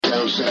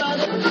Wildcat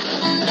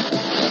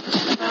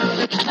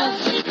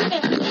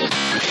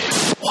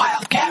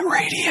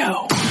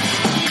Radio.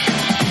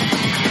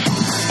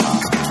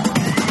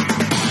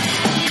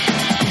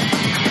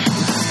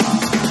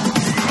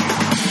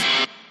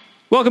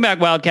 Welcome back,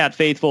 Wildcat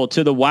faithful,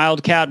 to the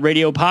Wildcat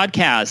Radio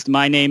podcast.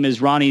 My name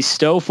is Ronnie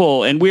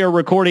Stoffel, and we are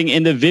recording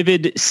in the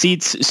Vivid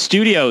Seats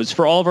studios.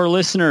 For all of our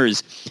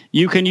listeners,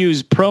 you can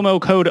use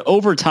promo code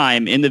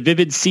OVERTIME in the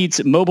Vivid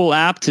Seats mobile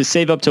app to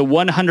save up to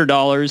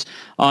 $100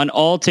 on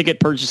all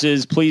ticket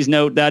purchases. Please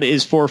note that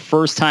is for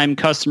first-time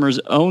customers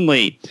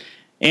only.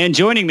 And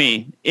joining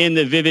me in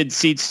the Vivid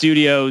Seats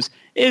studios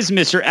is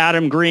Mr.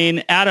 Adam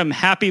Green. Adam,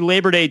 happy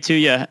Labor Day to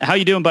you. How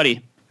you doing,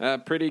 buddy?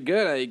 Pretty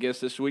good. I guess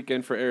this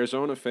weekend for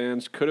Arizona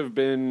fans could have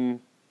been,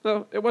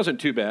 well, it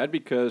wasn't too bad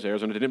because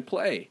Arizona didn't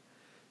play,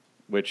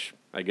 which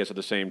I guess at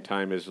the same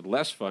time is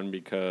less fun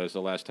because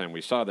the last time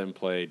we saw them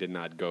play did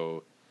not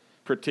go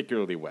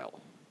particularly well.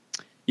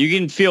 You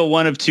can feel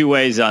one of two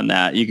ways on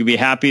that. You can be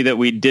happy that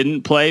we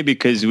didn't play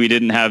because we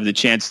didn't have the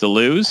chance to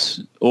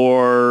lose,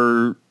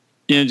 or,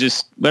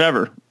 just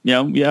whatever.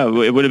 Yeah,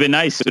 it would have been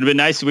nice. It would have been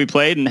nice if we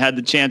played and had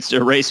the chance to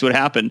erase what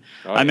happened.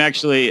 Oh, yeah. I'm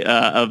actually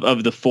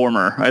of the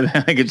former.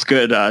 I think it's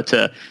good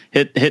to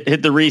hit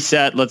the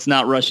reset. Let's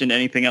not rush into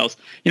anything else.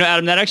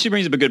 Adam, that actually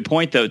brings up a good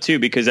point, though, too,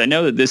 because I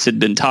know that this had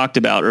been talked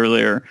about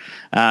earlier,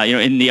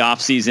 in the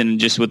offseason,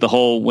 just with the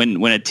whole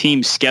when a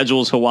team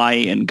schedules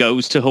Hawaii and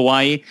goes to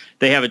Hawaii,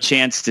 they have a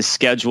chance to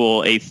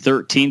schedule a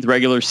 13th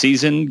regular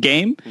season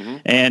game. Mm-hmm.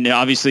 And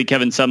obviously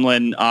Kevin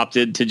Sumlin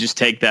opted to just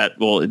take that.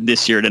 Well,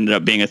 this year it ended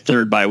up being a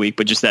third bye week,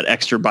 but just that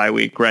extra bye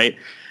week, right?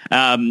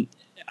 My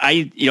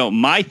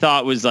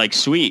thought was like,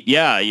 sweet,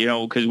 yeah,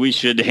 because we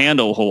should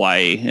handle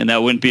Hawaii and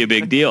that wouldn't be a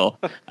big deal.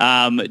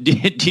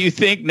 Do you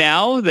think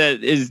now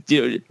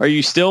are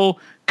you still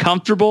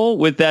comfortable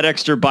with that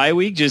extra bye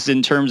week just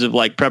in terms of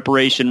like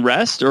preparation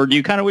rest, or do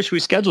you kind of wish we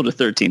scheduled a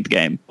 13th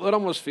game? Well, it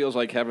almost feels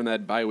like having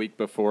that bye week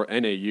before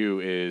NAU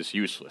is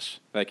useless.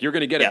 Like you're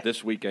going to get it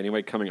this week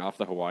anyway, coming off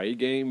the Hawaii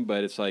game,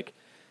 but it's like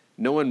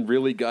no one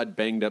really got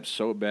banged up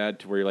so bad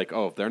to where you're like,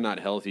 oh, if they're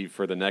not healthy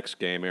for the next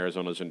game,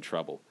 Arizona's in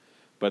trouble.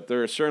 But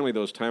there are certainly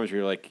those times where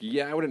you're like,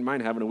 yeah, I wouldn't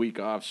mind having a week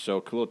off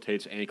so Khalil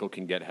Tate's ankle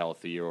can get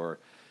healthy, or,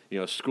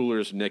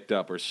 Schooler's nicked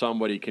up, or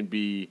somebody can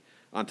be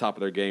on top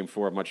of their game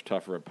for a much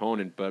tougher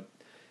opponent. But,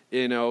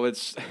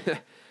 it's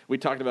we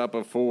talked about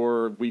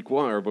before week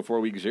 1 or before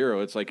week 0.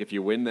 It's like if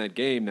you win that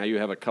game, now you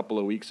have a couple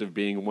of weeks of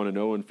being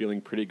 1-0 and feeling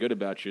pretty good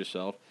about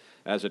yourself.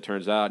 As it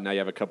turns out, now you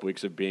have a couple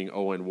weeks of being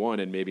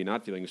 0-1 and maybe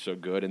not feeling so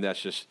good, and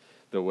that's just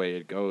the way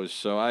it goes.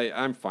 So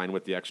I'm fine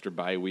with the extra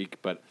bye week,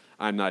 but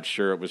I'm not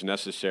sure it was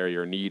necessary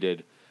or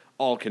needed,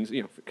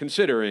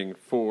 considering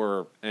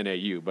for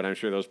NAU. But I'm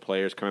sure those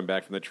players coming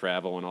back from the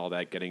travel and all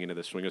that, getting into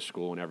the swing of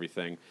school and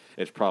everything,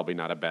 it's probably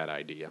not a bad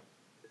idea.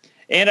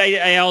 And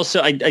I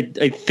also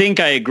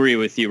think I agree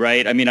with you,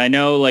 right? I mean, I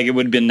know like it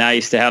would have been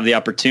nice to have the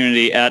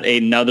opportunity at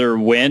another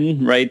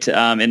win, right?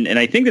 And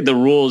I think that the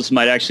rules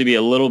might actually be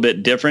a little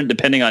bit different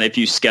depending on if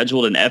you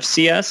scheduled an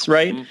FCS,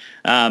 right?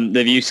 Mm-hmm.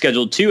 If you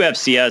scheduled 2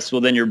 FCS, well,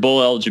 then your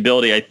bowl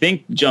eligibility, I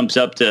think, jumps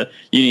up to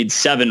you need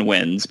 7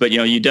 wins. But,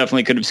 you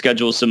definitely could have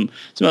scheduled some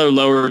other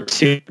lower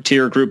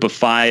tier group of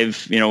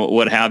 5,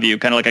 what have you,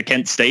 kind of like a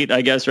Kent State,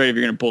 I guess, right? If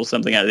you're going to pull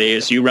something out of the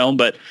ASU realm.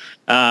 But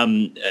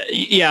I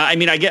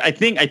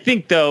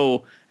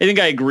think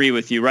I agree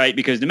with you, right?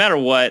 Because no matter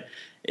what,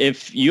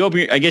 if you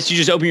I guess you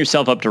just open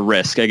yourself up to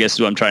risk, I guess is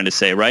what I'm trying to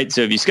say, right?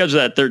 So if you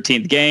schedule that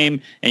 13th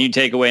game and you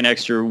take away an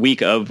extra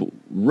week of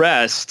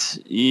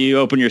rest, you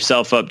open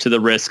yourself up to the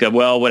risk of,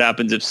 well, what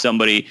happens if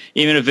somebody,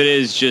 even if it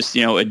is just,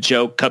 a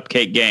joke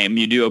cupcake game,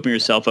 you do open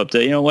yourself up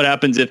to, what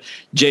happens if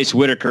Jace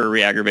Whitaker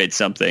re-aggravates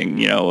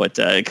something, at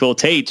Khalil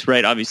Tate,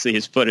 right? Obviously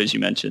his foot, as you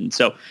mentioned.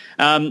 So,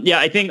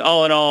 I think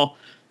all in all,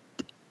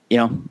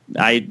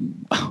 I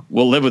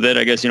will live with it.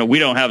 I guess, we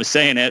don't have a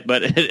say in it,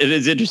 but it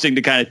is interesting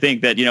to kind of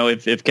think that,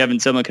 if Kevin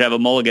Sumlin could have a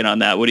mulligan on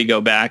that, would he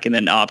go back and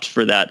then opt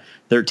for that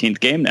 13th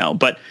game now?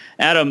 But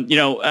Adam,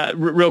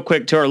 real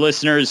quick to our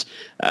listeners,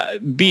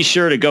 be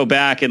sure to go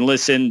back and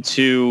listen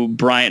to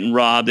Bryant and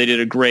Rob. They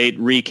did a great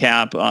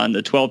recap on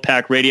the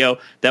 12-pack radio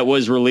that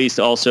was released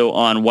also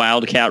on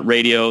Wildcat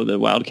Radio, the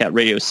Wildcat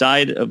Radio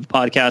side of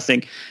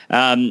podcasting.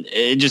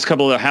 Just a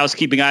couple of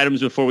housekeeping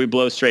items before we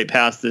blow straight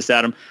past this,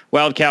 Adam.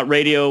 Wildcat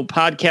Radio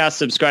podcast,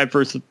 subscribe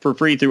for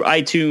free through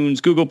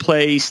iTunes, Google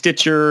Play,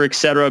 Stitcher,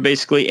 etc.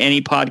 Basically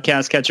any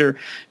podcast catcher.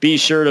 Be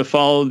sure to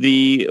follow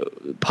the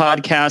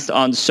podcast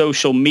on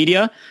social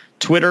media.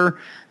 Twitter,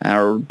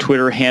 our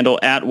Twitter handle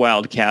at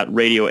Wildcat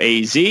Radio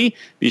AZ. Be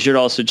sure to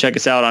also check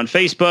us out on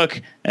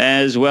Facebook,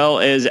 as well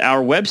as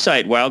our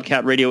website,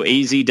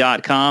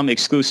 wildcatradioaz.com,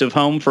 exclusive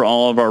home for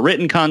all of our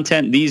written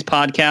content, these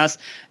podcasts,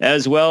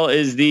 as well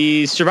as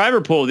the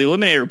Survivor Pool, the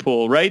Eliminator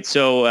Pool, right?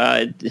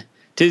 So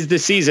 'tis the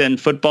season.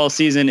 Football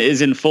season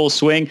is in full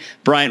swing.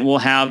 Bryant will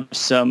have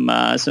some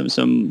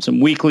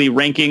weekly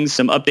rankings,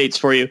 some updates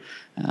for you.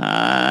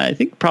 I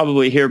think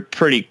probably here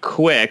pretty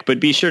quick, but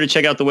be sure to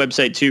check out the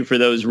website too for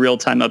those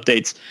real-time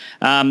updates.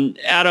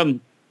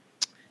 Adam,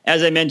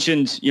 as I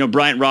mentioned,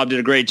 Bryant Robb did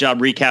a great job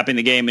recapping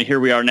the game, and here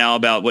we are now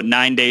about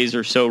 9 days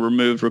or so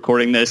removed,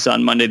 recording this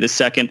on Monday the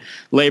 2nd,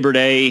 Labor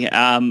Day.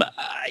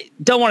 I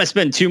don't want to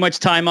spend too much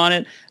time on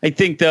it. I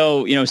think,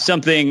 though,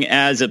 something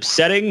as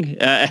upsetting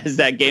as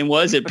that game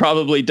was, it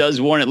probably does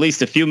warrant at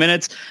least a few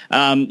minutes.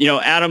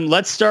 Adam,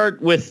 let's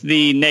start with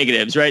the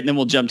negatives, right, and then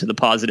we'll jump to the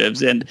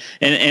positives.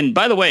 And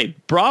by the way,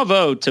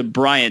 bravo to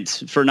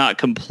Bryant for not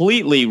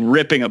completely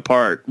ripping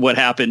apart what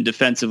happened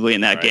defensively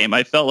in that game.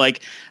 I felt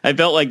like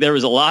there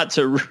was a lot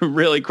to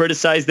really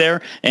criticize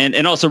there,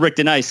 and also Rick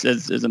DeNice,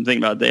 as I'm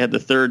thinking about it. They had the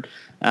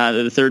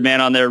third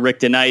man on there, Rick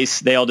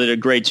DeNice. They all did a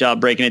great job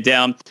breaking it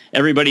down.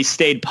 Everybody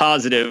stayed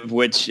positive,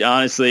 which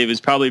honestly was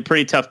probably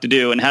pretty tough to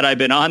do. And had I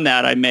been on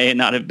that, I may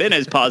not have been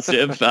as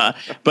positive.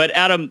 But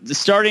Adam,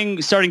 starting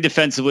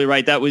defensively,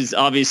 right? That was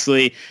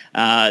obviously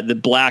the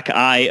black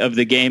eye of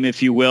the game,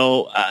 if you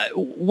will.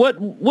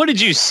 What did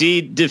you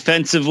see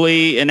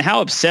defensively, and how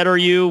upset are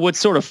you? What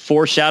sort of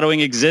foreshadowing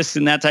exists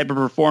in that type of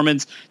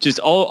performance? Just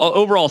all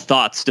overall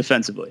thoughts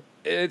defensively.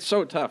 It's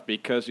so tough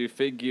because you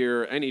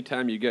figure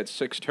anytime you get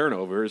 6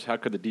 turnovers, how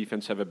could the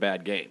defense have a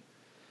bad game?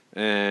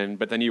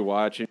 But then you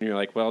watch and you're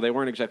like, well, they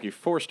weren't exactly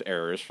forced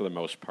errors for the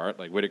most part.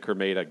 Like Whitaker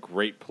made a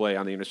great play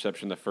on the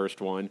interception, the first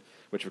one,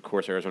 which of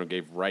course Arizona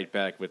gave right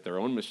back with their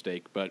own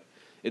mistake. But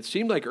it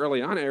seemed like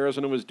early on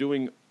Arizona was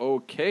doing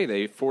okay.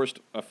 They forced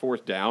a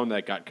 4th down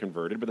that got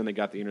converted, but then they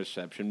got the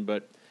interception.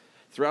 But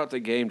throughout the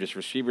game, just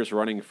receivers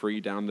running free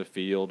down the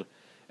field,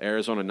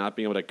 Arizona not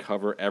being able to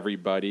cover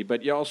everybody,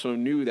 but you also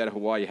knew that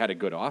Hawaii had a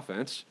good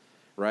offense,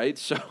 right?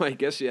 So I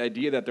guess the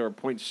idea that there were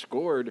points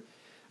scored,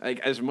 like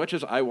as much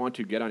as I want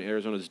to get on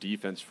Arizona's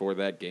defense for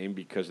that game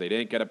because they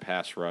didn't get a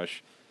pass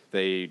rush,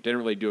 they didn't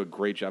really do a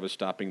great job of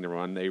stopping the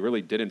run. They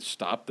really didn't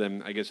stop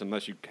them, I guess,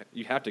 unless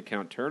you have to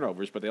count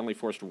turnovers, but they only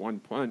forced 1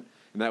 punt,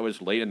 and that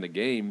was late in the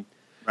game.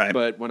 Right.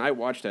 But when I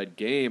watched that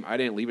game, I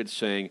didn't leave it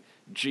saying,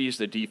 geez,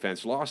 the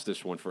defense lost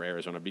this one for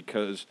Arizona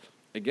because,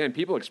 again,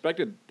 people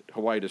expected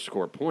Hawaii to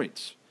score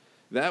points.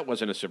 That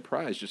wasn't a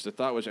surprise. Just the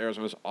thought was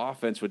Arizona's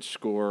offense would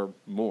score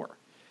more.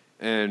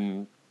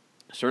 And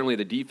certainly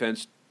the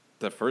defense,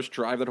 the first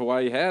drive that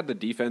Hawaii had, the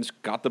defense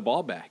got the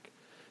ball back.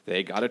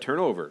 They got a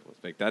turnover.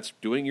 Like, that's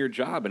doing your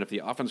job. And if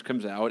the offense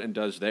comes out and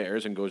does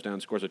theirs and goes down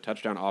and scores a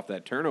touchdown off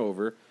that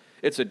turnover,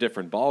 it's a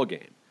different ball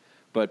game.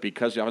 But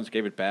because the offense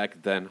gave it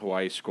back, then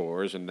Hawaii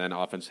scores, and then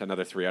offense had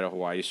another 3 out of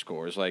Hawaii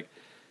scores. Like,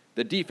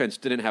 the defense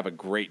didn't have a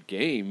great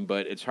game,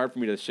 but it's hard for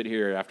me to sit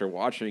here after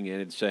watching it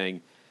and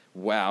saying,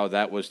 wow,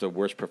 that was the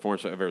worst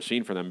performance I've ever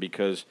seen from them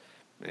because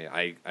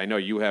I know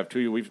you have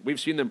too. We've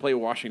seen them play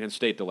Washington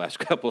State the last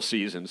couple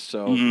seasons.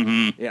 So,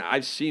 yeah,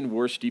 I've seen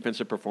worse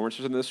defensive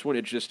performances in this one.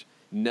 It just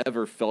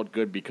never felt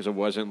good because it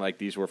wasn't like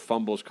these were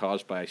fumbles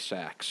caused by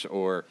sacks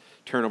or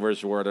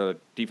turnovers where the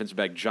defensive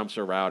back jumps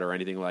a route or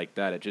anything like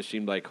that. It just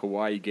seemed like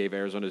Hawaii gave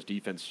Arizona's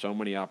defense so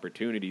many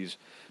opportunities.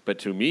 But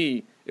to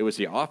me, it was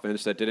the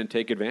offense that didn't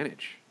take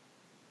advantage.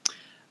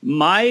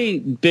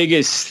 My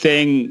biggest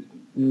thing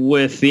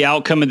with the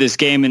outcome of this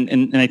game,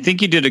 and I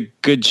think you did a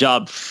good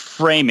job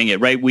framing it,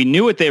 right? We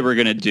knew what they were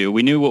going to do.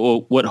 We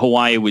knew what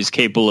Hawaii was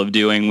capable of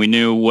doing. We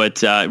knew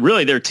what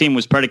really their team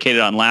was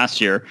predicated on last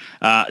year.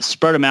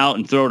 Spread them out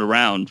and throw it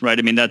around, right?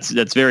 I mean,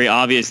 that's very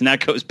obvious, and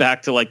that goes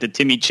back to like the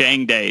Timmy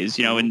Chang days,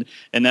 and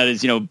that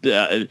is,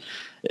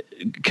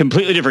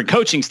 completely different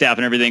coaching staff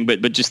and everything,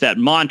 but just that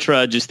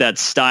mantra, just that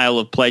style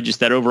of play,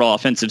 just that overall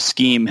offensive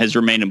scheme has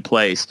remained in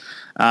place.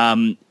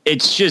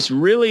 It's just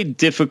really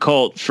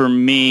difficult for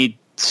me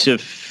to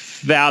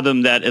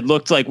fathom that it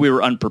looked like we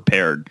were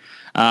unprepared.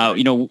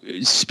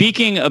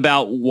 Speaking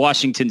about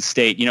Washington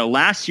State,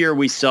 last year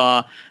we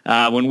saw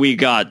when we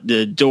got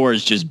the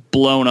doors just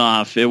blown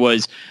off, it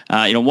was,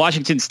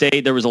 Washington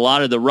State, there was a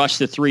lot of the rush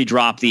the 3,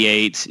 drop the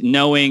 8,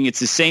 knowing it's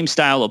the same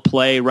style of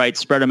play, right?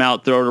 Spread them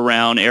out, throw it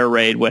around, air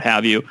raid, what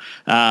have you.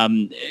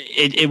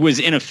 It was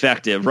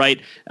ineffective, right?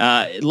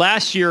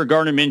 Last year,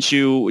 Gardner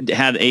Minshew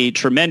had a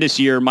tremendous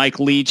year. Mike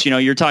Leach,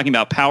 you're talking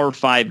about Power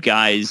 5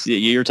 guys.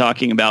 You're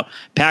talking about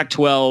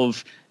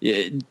Pac-12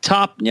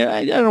 top,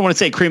 I don't want to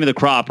say cream of the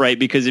crop, right?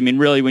 Because, I mean,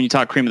 really, when you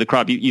talk cream of the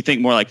crop, you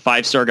think more like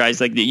 5-star guys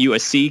like the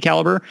USC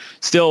caliber.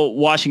 Still,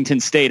 Washington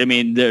State, I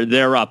mean,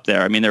 they're up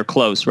there. I mean, they're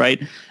close,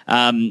 right?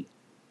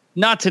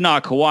 Not to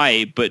knock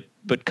Hawaii, but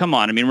come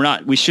on. I mean,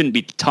 we shouldn't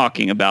be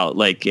talking about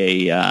like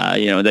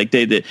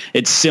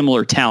it's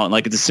similar talent,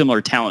 like it's a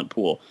similar talent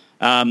pool.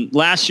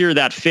 Last year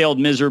that failed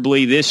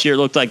miserably. This year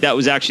looked like that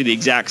was actually the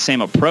exact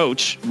same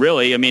approach,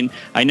 really. I mean,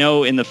 I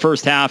know in the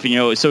first half,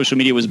 social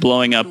media was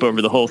blowing up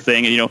over the whole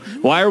thing. And,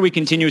 why are we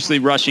continuously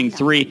rushing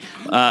 3?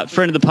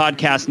 Friend of the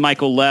podcast,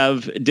 Michael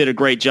Lev, did a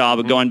great job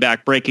of going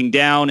back, breaking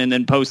down, and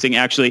then posting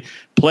actually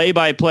play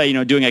by play,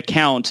 doing a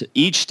count,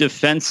 each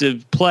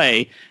defensive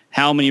play,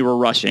 how many were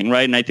rushing,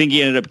 right? And I think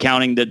he ended up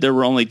counting that there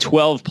were only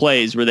 12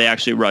 plays where they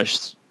actually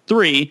rushed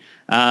 3.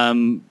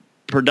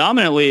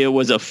 predominantly it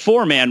was a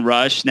 4-man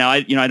rush. Now,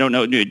 I don't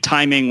know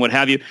timing, what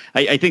have you.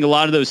 I think a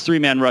lot of those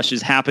 3-man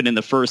rushes happened in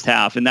the first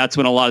half, and that's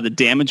when a lot of the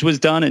damage was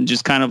done, and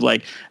just kind of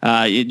like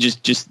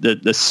just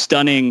the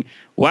stunning.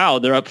 Wow,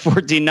 they're up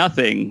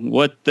 14-0.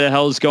 What the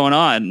hell's going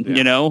on?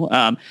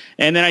 Yeah.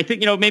 And then I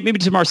think maybe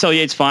to Marcel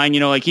Yates, fine.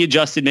 Like he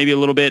adjusted maybe a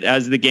little bit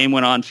as the game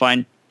went on,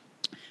 fine.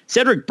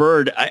 Cedric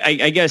Bird,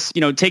 I guess,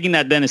 taking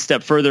that then a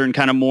step further and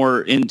kind of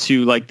more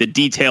into like the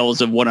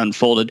details of what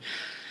unfolded.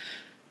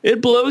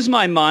 It blows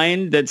my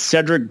mind that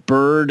Cedric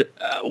Bird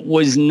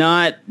was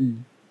not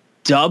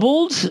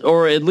doubled,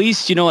 or at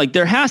least, like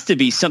there has to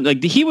be something.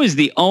 Like he was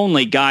the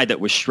only guy that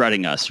was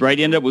shredding us, right?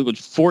 He ended up with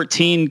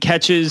 14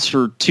 catches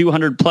for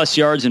 200 plus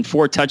yards and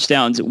 4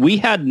 touchdowns. We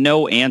had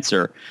no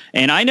answer.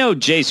 And I know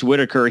Jace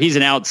Whitaker, he's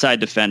an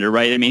outside defender,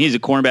 right? I mean, he's a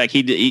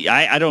cornerback.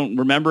 I don't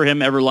remember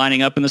him ever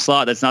lining up in the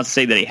slot. That's not to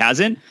say that he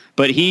hasn't,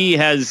 but he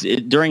has,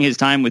 during his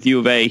time with U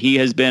of A, he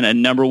has been a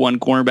number one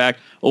cornerback,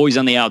 always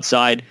on the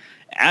outside.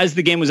 As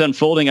the game was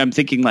unfolding, I'm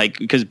thinking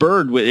because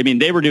Bird,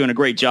 they were doing a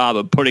great job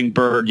of putting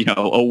Bird,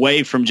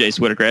 away from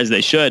Jace Whitaker, as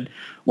they should.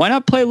 Why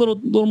not play a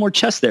little more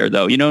chess there,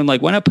 though? And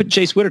why not put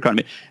Jace Whitaker on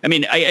me?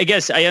 I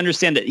guess I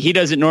understand that he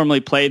doesn't normally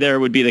play there,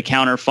 would be the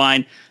counter,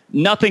 fine.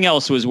 Nothing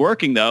else was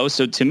working, though.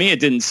 So to me, it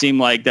didn't seem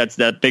like that's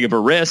that big of a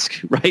risk,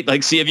 right?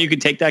 Like, see if you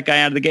could take that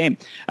guy out of the game.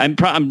 I'm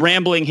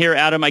rambling here,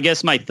 Adam. I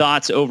guess my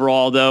thoughts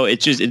overall, though,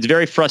 it's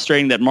very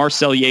frustrating that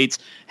Marcel Yates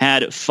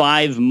had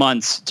 5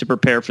 months to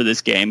prepare for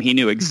this game. He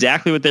knew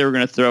exactly what they were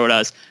going to throw at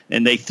us,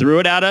 and they threw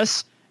it at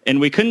us, and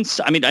we couldn't.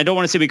 I don't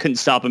want to say we couldn't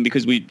stop them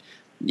because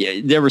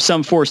there were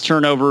some forced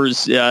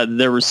turnovers.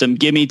 There were some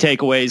gimme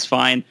takeaways.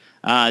 Fine.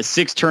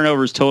 6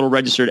 turnovers total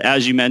registered,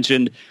 as you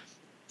mentioned.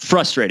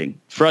 Frustrating.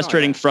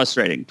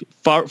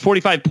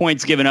 45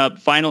 points given up.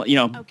 Final,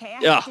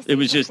 it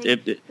was just,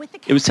 it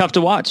was tough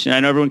to watch. And I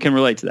know everyone can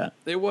relate to that.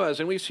 It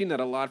was. And we've seen that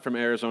a lot from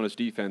Arizona's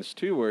defense,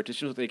 too, where it just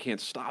seems like they can't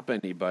stop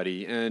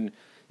anybody. And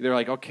they're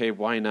like, okay,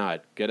 why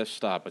not? Get a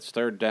stop. It's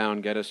third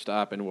down, get a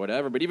stop, and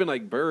whatever. But even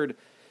like Bird,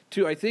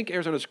 too, I think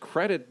Arizona's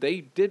credit,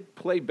 they did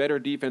play better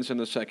defense in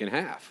the second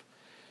half.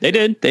 They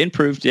did. They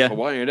improved, yeah.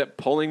 Hawaii ended up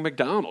pulling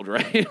McDonald,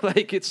 right?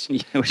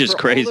 Which is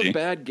crazy. All the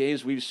bad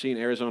games we've seen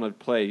Arizona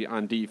play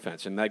on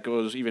defense, and that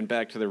goes even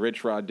back to the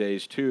Rich Rod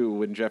days, too,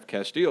 when Jeff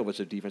Castillo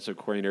was a defensive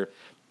coordinator.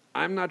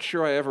 I'm not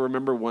sure I ever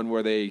remember one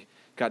where they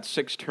got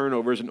 6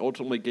 turnovers and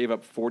ultimately gave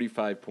up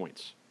 45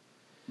 points.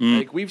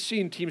 Like, we've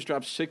seen teams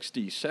drop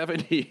 60,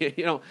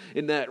 70,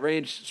 in that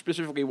range,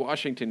 specifically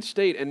Washington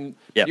State. And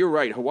You're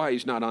right,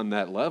 Hawaii's not on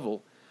that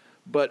level,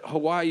 but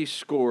Hawaii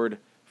scored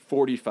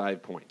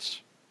 45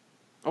 points.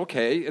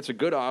 Okay, it's a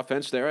good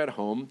offense. They're at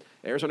home.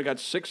 Arizona got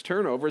 6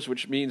 turnovers,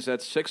 which means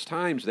that 6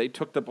 times they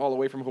took the ball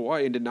away from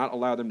Hawaii and did not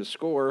allow them to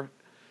score.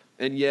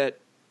 And yet,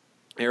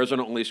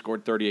 Arizona only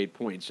scored 38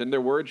 points. And there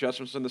were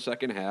adjustments in the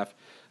second half,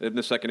 in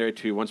the secondary,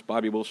 too. Once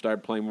Bobby Will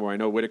started playing more, I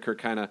know Whitaker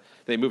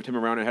they moved him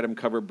around and had him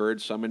cover Bird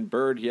some. And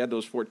Bird, he had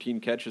those 14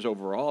 catches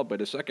overall, but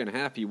the second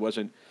half, he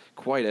wasn't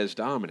quite as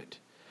dominant.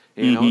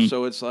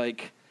 So it's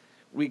like,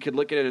 we could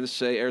look at it and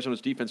say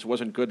Arizona's defense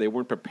wasn't good. They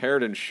weren't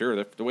prepared, and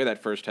sure, the way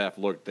that first half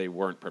looked, they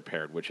weren't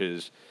prepared, which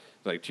is,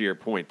 like, to your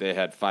point, they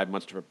had 5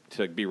 months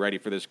to be ready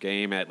for this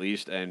game at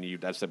least, and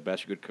that's the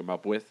best you could come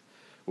up with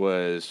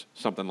was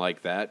something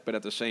like that. But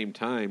at the same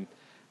time,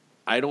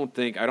 I don't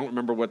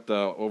remember what the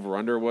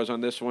over-under was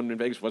on this one in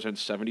Vegas. Wasn't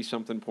it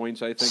 70-something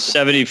points, I think?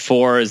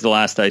 74 is the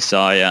last I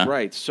saw, yeah.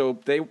 Right, so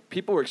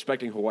people were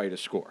expecting Hawaii to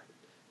score.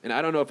 And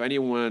I don't know if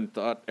anyone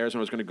thought Arizona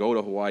was going to go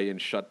to Hawaii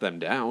and shut them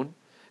down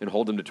and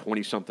hold them to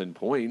 20-something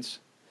points.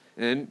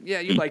 And,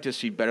 yeah, you'd like to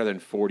see better than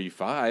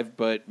 45,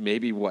 but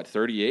maybe,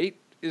 38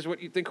 is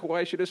what you think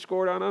Hawaii should have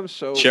scored on them?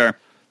 So, sure.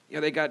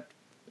 They got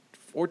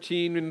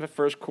 14 in the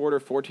first quarter,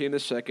 14 in the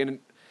second,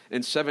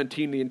 and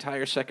 17 the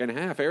entire second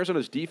half.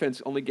 Arizona's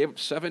defense only gave up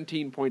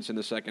 17 points in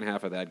the second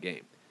half of that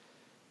game.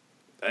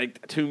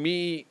 To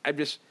me,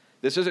 this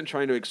isn't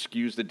trying to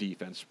excuse the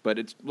defense, but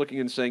it's looking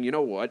and saying, you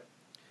know what?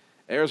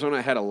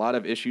 Arizona had a lot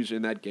of issues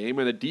in that game,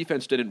 and the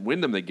defense didn't win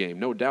them the game.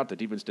 No doubt the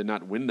defense did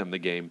not win them the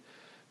game.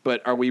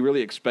 But are we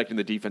really expecting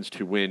the defense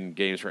to win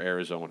games for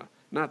Arizona?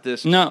 Not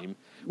this team.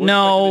 We're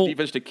expecting the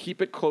defense to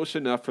keep it close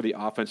enough for the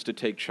offense to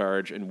take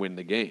charge and win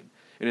the game.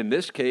 And in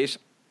this case,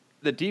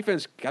 the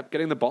defense kept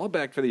getting the ball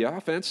back for the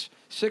offense.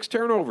 6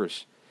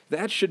 turnovers.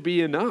 That should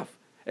be enough.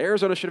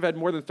 Arizona should have had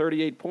more than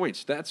 38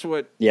 points. That's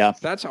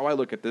how I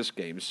look at this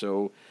game.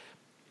 So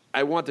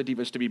I want the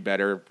defense to be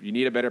better. You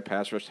need a better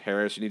pass rush.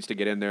 Harris needs to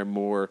get in there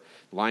more.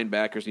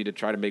 Linebackers need to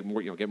try to make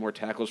more, get more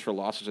tackles for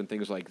losses and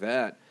things like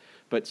that.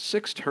 But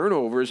 6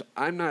 turnovers,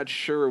 I'm not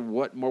sure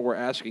what more we're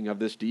asking of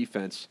this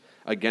defense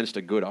against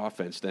a good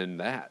offense than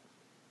that.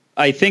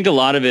 I think a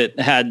lot of it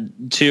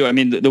had to,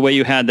 the way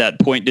you had that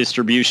point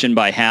distribution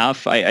by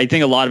half, I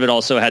think a lot of it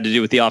also had to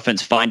do with the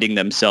offense finding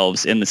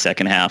themselves in the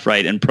second half,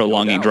 right, and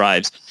prolonging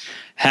drives.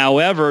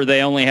 However,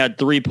 they only had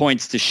 3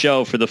 points to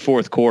show for the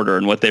fourth quarter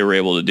and what they were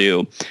able to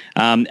do.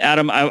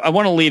 Adam, I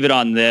want to leave it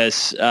on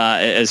this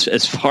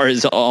as far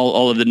as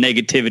all of the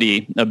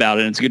negativity about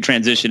it. It's a good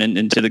transition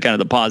into the kind of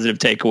the positive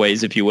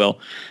takeaways, if you will.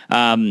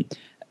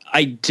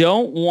 I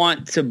don't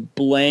want to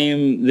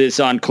blame this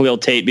on Khalil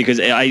Tate because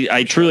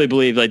I truly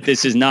believe like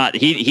this is not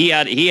he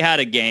had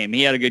a game.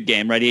 He had a good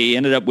game, right? He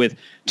ended up with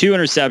 2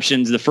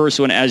 interceptions. The first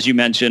one, as you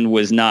mentioned,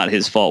 was not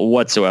his fault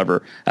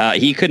whatsoever.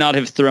 He could not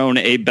have thrown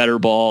a better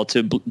ball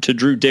to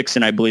Drew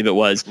Dixon, I believe it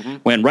was,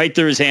 went right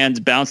through his hands,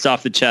 bounced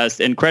off the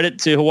chest. And credit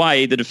to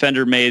Hawaii, the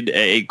defender made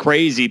a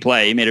crazy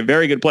play. He made a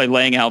very good play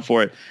laying out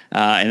for it,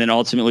 and then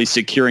ultimately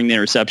securing the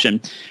interception.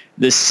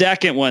 The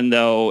second one,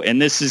 though,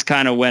 and this is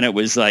kind of when it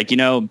was like,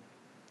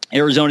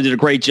 Arizona did a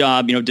great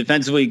job.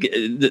 Defensively,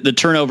 the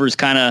turnovers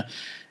kind of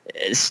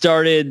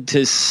started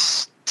to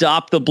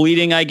stop the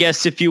bleeding, I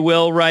guess, if you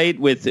will, right?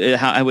 With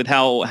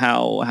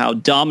how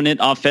dominant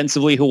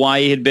offensively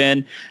Hawaii had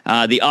been.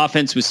 The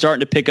offense was starting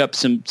to pick up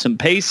some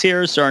pace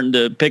here, starting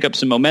to pick up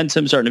some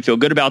momentum, starting to feel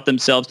good about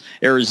themselves.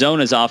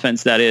 Arizona's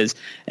offense, that is.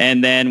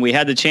 And then we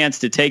had the chance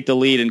to take the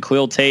lead, and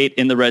Khalil Tate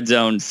in the red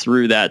zone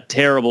threw that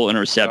terrible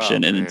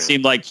interception. And it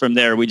seemed like from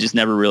there we just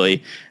never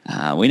really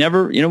we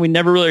never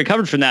really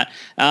recovered from that.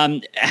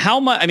 How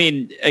much? I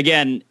mean,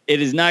 again,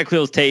 it is not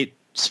Khalil Tate's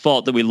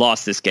fault that we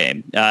lost this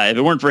game. If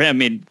it weren't for him, I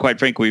mean, quite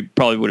frankly, we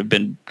probably would have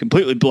been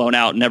completely blown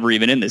out, never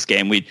even in this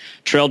game. We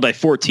trailed by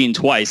 14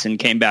 twice and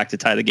came back to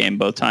tie the game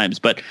both times.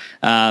 But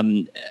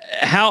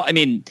how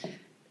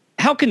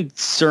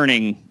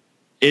concerning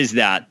is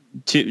that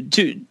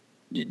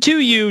to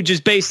you,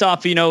 just based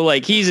off,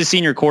 like he's a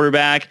senior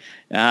quarterback.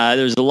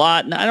 There's a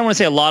lot, I don't want to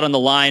say a lot on the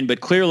line,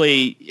 but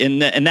clearly in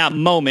that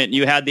moment,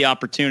 you had the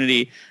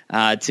opportunity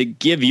to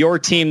give your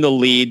team the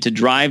lead, to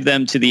drive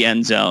them to the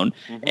end zone.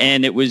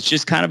 And it was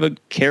just kind of a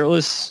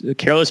careless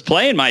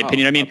play, in my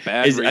opinion. I mean, a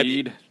bad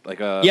read,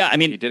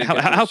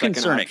 how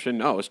concerning? Option.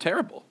 No, it was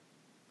terrible.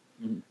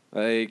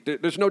 Like,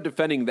 there's no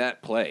defending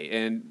that play.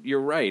 And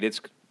you're right.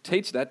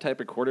 Tate's that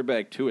type of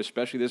quarterback too,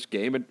 especially this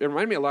game. It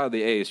reminded me a lot of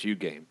the ASU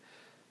game,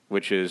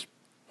 which is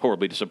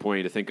horribly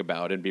disappointing to think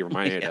about and be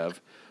reminded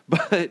of.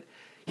 But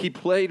he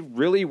played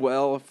really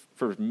well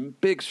for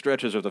big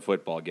stretches of the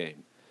football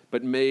game,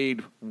 but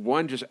made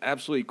one just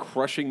absolutely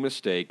crushing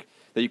mistake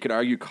that you could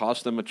argue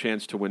cost them a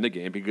chance to win the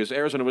game because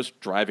Arizona was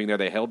driving there.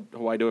 They held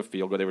Hawaii to a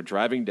field goal. They were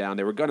driving down.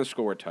 They were going to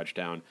score a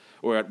touchdown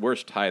or at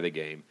worst tie the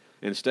game.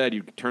 Instead,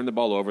 you turn the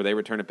ball over. They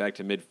return it back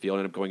to midfield,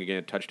 end up going again,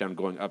 a touchdown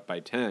going up by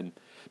 10.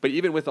 But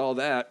even with all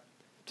that,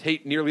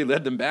 Tate nearly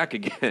led them back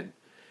again.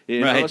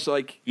 It's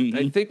like,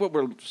 I think what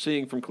we're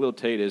seeing from Khalil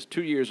Tate is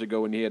 2 years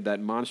ago when he had that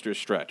monster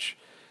stretch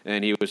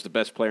and he was the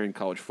best player in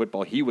college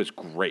football, he was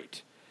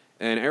great.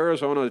 And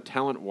Arizona,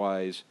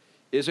 talent-wise,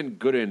 isn't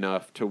good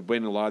enough to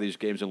win a lot of these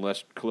games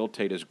unless Khalil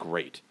Tate is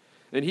great.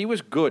 And he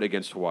was good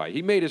against Hawaii.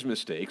 He made his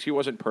mistakes. He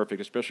wasn't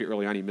perfect, especially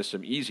early on. He missed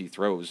some easy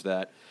throws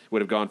that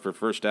would have gone for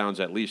first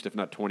downs at least, if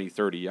not 20,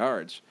 30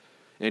 yards.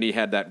 And he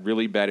had that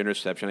really bad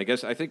interception.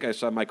 I think I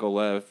saw Michael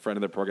Lev, friend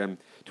of the program,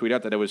 tweet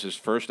out that it was his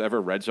first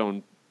ever red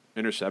zone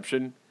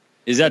interception.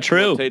 Is that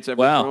true? Tate's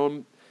ever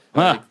thrown.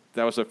 That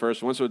was the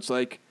first one. So it's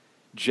like,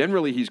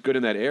 generally he's good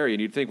in that area,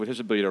 and you'd think with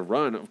his ability to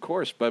run, of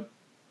course, but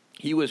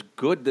he was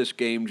good this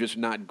game, just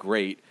not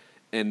great,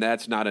 and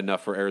that's not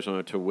enough for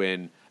Arizona to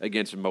win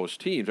against most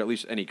teams, or at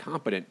least any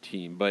competent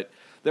team. But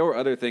there were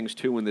other things,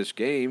 too, in this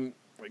game.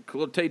 Like,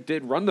 Khalil Tate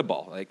did run the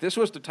ball. Like, this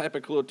was the type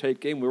of Khalil Tate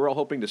game we were all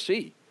hoping to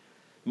see,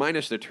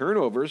 minus the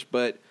turnovers,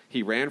 but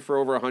he ran for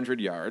over 100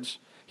 yards.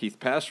 He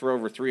passed for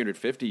over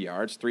 350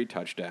 yards, 3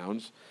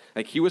 touchdowns.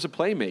 Like, he was a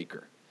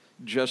playmaker.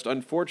 Just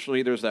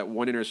unfortunately, there's that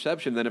one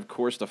interception. Then, of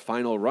course, the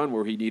final run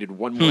where he needed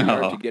one more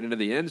yard to get into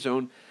the end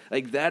zone.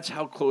 Like, that's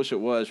how close it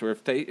was. Where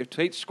if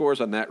Tate scores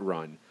on that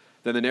run,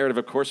 then the narrative,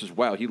 of course, is,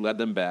 wow, he led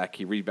them back.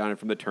 He rebounded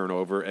from the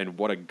turnover, and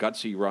what a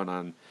gutsy run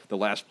on the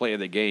last play of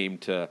the game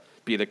to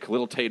be the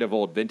Khalil Tate of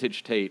old,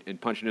 vintage Tate,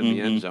 and punch it in the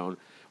end zone.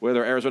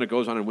 Whether Arizona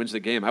goes on and wins the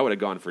game, I would have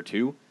gone for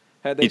 2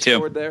 had they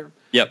scored there.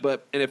 Yep.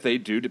 And if they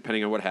do,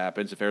 depending on what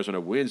happens, if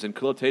Arizona wins, then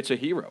Khalil Tate's a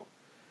hero.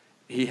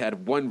 He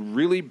had one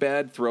really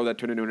bad throw that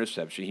turned into an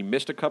interception. He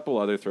missed a couple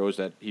other throws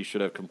that he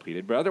should have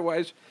completed. But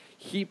otherwise,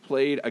 he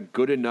played a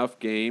good enough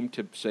game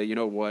to say, you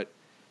know what,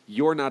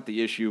 you're not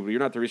the issue. You're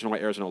not the reason why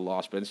Arizona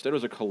lost. But instead, it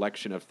was a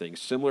collection of things,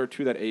 similar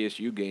to that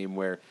ASU game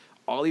where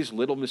all these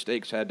little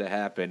mistakes had to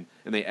happen,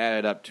 and they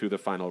added up to the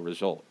final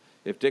result.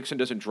 If Dixon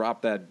doesn't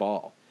drop that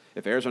ball,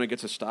 if Arizona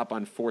gets a stop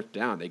on 4th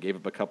down, they gave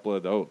up a couple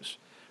of those.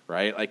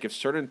 Right? Like, if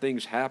certain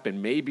things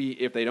happen,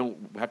 maybe if they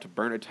don't have to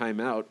burn a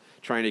timeout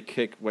trying to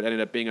kick what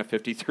ended up being a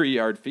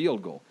 53-yard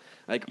field goal.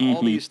 Like,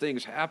 all these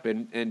things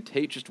happen, and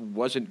Tate just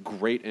wasn't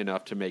great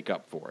enough to make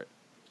up for it.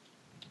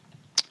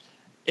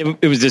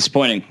 It was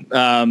disappointing.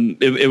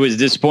 It was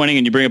disappointing,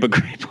 and you bring up a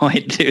great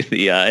point too.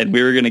 And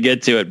we were going to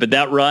get to it, but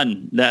that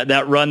run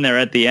there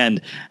at the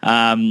end,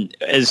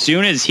 as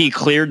soon as he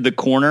cleared the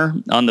corner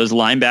on those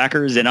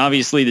linebackers, and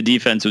obviously the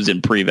defense was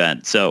in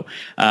prevent, so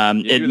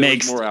it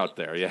makes more out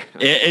there. Yeah,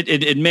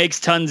 it makes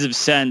tons of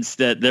sense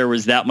that there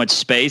was that much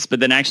space.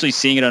 But then actually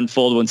seeing it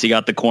unfold once he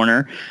got the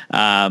corner,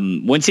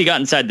 once he got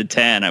inside the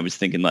 10, I was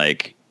thinking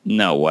like,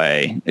 no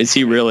way. Is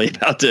he really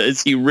about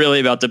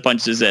to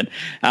punch this in?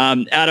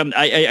 Adam,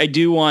 I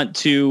do want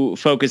to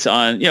focus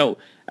on,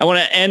 I want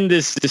to end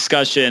this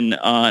discussion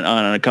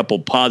on a couple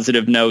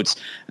positive notes,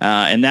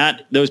 and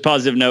those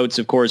positive notes,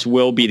 of course,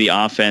 will be the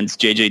offense.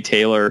 J.J.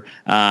 Taylor,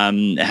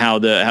 how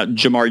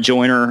Jamar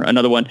Joyner,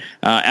 another one.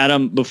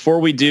 Adam, before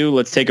we do,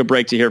 let's take a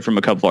break to hear from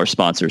a couple of our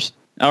sponsors.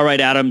 All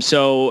right, Adam.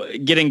 So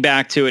getting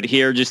back to it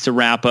here, just to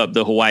wrap up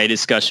the Hawaii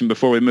discussion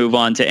before we move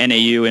on to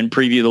NAU and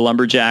preview the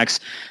Lumberjacks.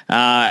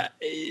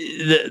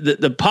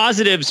 The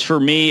positives for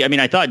me, I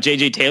mean, I thought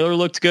J.J. Taylor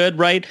looked good,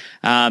 right?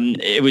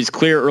 It was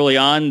clear early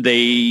on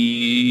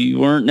they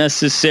weren't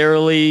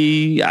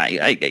necessarily.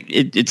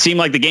 It seemed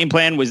like the game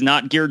plan was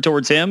not geared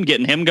towards him,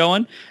 getting him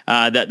going.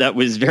 That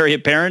was very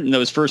apparent in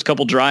those first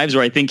couple drives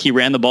where I think he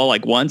ran the ball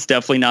like once,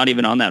 definitely not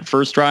even on that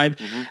first drive.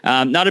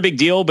 Mm-hmm. Not a big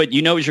deal, but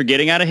you know what you're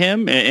getting out of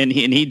him, and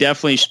he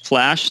definitely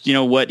flashed,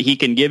 what he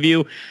can give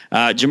you.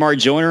 Jamar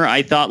Joyner,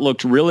 I thought,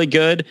 looked really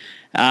good.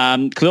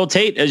 Khalil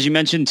Tate, as you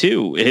mentioned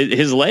too,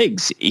 his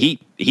legs,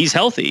 he's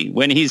healthy.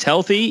 When he's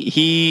healthy,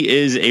 he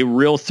is a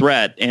real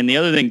threat. And the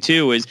other thing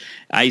too is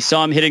I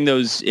saw him hitting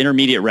those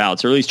intermediate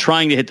routes, or at least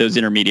trying to hit those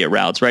intermediate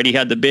routes, right? He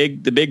had the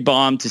big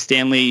bomb to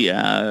Stanley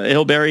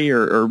Hillberry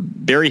or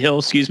Barry Hill,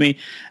 excuse me.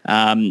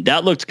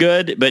 That looked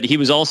good, but he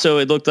was also,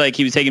 it looked like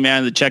he was taking man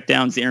of the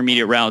checkdowns, the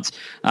intermediate routes.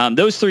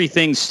 Those three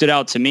things stood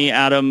out to me,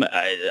 Adam.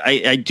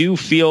 I do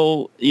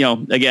feel,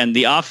 again,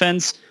 the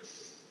offense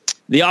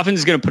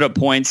is going to put up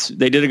points.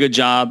 They did a good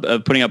job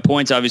of putting up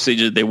points.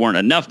 Obviously, they weren't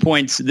enough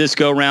points this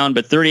go round,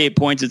 but 38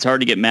 points, it's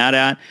hard to get mad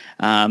at.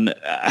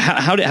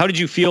 How did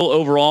you feel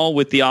overall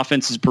with the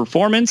offense's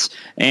performance?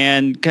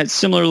 And kind of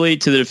similarly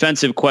to the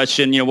defensive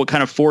question, what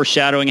kind of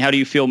foreshadowing, how do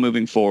you feel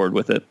moving forward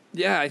with it?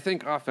 Yeah, I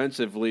think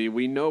offensively,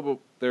 we know what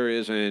there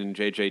is in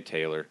J.J.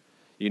 Taylor.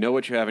 You know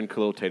what you have in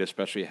Khalil Tate,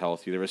 especially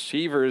healthy. The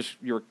receivers,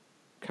 you're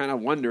kind of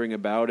wondering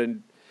about,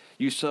 and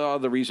you saw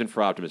the reason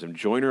for optimism.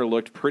 Joyner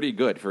looked pretty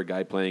good for a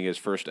guy playing his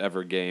first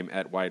ever game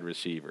at wide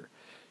receiver.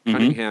 Mm-hmm.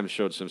 Cunningham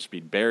showed some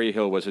speed. Barry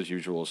Hill was his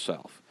usual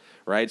self,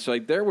 right? So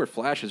there were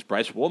flashes.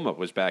 Bryce Wolma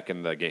was back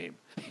in the game.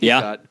 He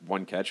got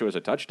one catch. It was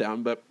a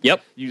touchdown, but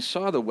you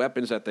saw the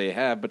weapons that they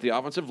have. But the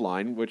offensive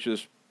line, which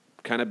has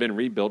kind of been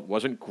rebuilt,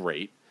 wasn't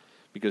great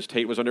because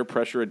Tate was under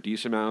pressure a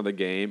decent amount of the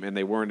game, and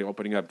they weren't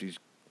opening up these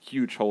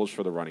huge holes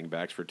for the running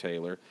backs for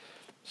Taylor.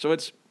 So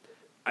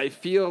I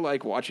feel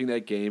like watching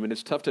that game, and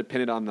it's tough to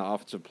pin it on the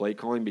offensive play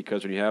calling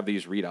because when you have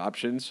these read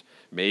options,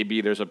 maybe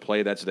there's a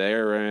play that's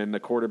there and the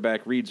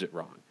quarterback reads it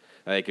wrong.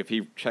 Like if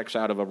he checks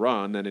out of a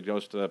run, then it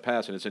goes to the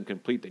pass and it's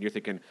incomplete, then you're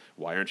thinking,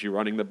 why aren't you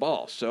running the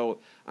ball? So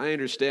I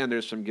understand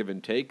there's some give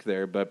and take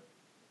there, but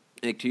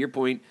to your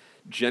point,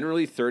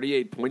 generally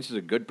 38 points is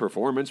a good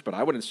performance, but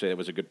I wouldn't say it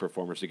was a good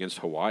performance against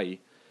Hawaii.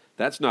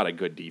 That's not a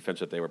good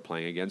defense that they were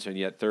playing against, and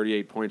yet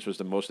 38 points was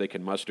the most they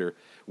can muster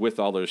with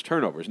all those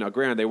turnovers. Now,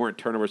 granted, they weren't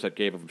turnovers that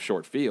gave them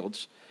short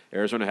fields.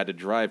 Arizona had to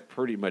drive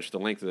pretty much the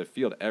length of the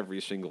field every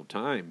single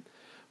time.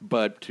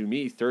 But to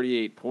me,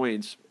 38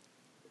 points,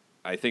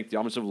 I think the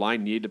offensive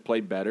line needed to play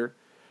better.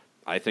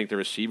 I think the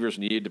receivers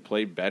needed to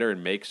play better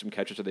and make some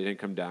catches that they didn't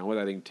come down with.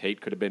 I think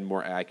Tate could have been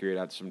more accurate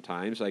at some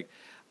times.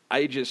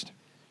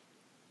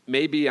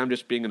 Maybe I'm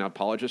just being an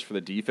apologist for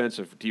the defense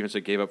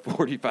that gave up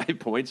 45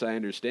 points. I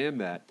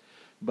understand that.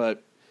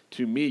 But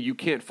to me, you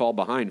can't fall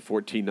behind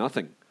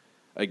 14-0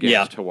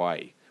 against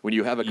Hawaii when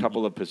you have a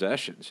couple of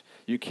possessions.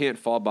 You can't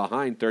fall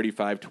behind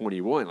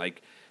 35-21.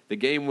 Like the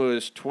game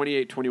was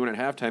 28-21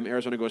 at halftime.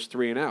 Arizona goes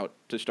 3-and-out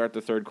to start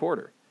the third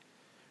quarter.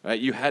 Right?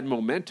 You had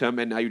momentum,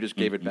 and now you just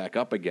gave it back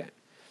up again.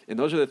 And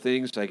those are the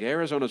things like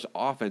Arizona's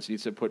offense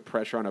needs to put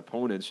pressure on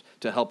opponents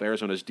to help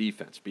Arizona's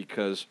defense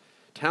because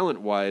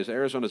talent-wise,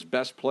 Arizona's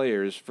best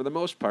players, for the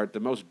most part, the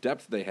most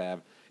depth they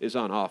have is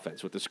on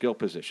offense with the skill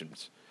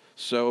positions.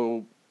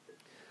 So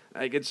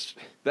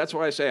that's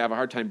why I say I have a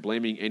hard time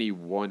blaming any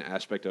one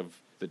aspect of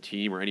the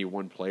team or any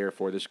one player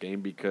for this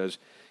game because,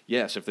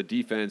 yes, if the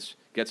defense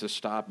gets a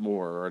stop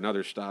more or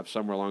another stop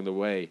somewhere along the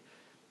way,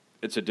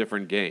 it's a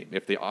different game.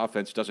 If the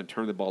offense doesn't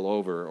turn the ball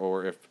over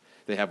or if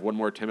they have one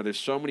more time, there's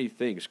so many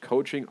things.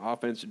 Coaching,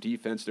 offense,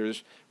 defense,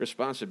 there's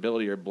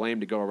responsibility or blame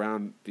to go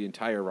around the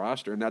entire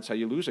roster, and that's how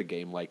you lose a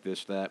game like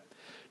this.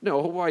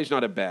 Hawaii's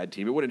not a bad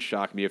team. It wouldn't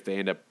shock me if they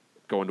end up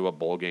going to a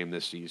bowl game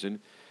this season.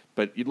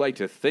 But you'd like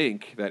to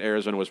think that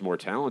Arizona was more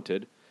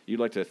talented. You'd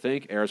like to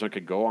think Arizona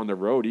could go on the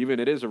road, even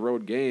it is a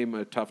road game,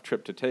 a tough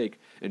trip to take,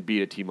 and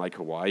beat a team like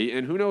Hawaii.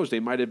 And who knows, they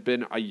might have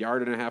been a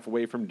yard and a half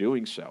away from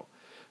doing so.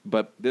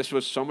 But this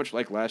was so much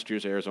like last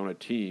year's Arizona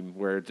team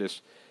where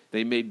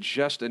they made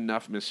just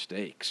enough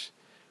mistakes,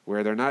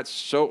 where they're not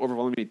so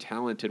overwhelmingly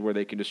talented where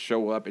they can just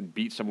show up and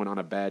beat someone on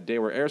a bad day,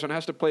 where Arizona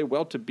has to play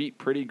well to beat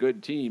pretty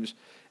good teams.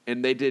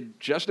 And they did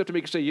just enough to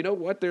make you say, you know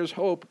what, there's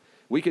hope.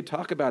 We could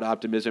talk about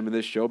optimism in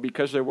this show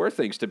because there were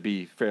things to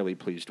be fairly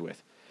pleased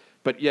with.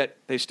 But yet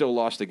they still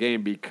lost the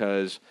game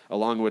because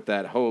along with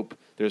that hope,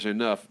 there's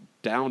enough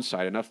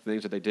downside, enough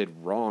things that they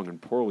did wrong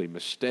and poorly,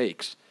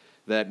 mistakes,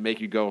 that make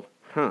you go,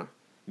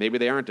 maybe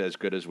they aren't as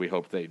good as we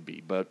hoped they'd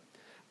be. But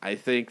I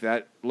think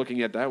that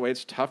looking at it that way,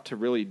 it's tough to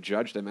really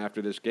judge them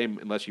after this game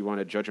unless you want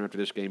to judge them after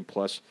this game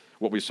plus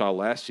what we saw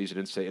last season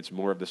and say it's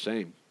more of the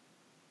same.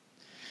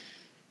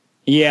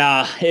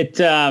 Yeah,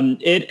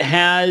 it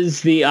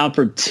has the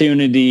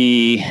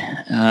opportunity,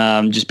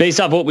 just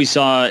based off what we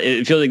saw.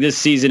 It feels like this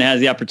season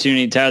has the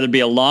opportunity to either be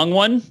a long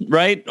one,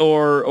 right,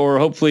 or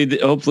hopefully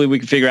we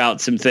can figure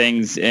out some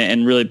things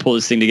and really pull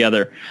this thing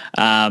together,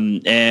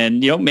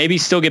 and maybe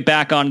still get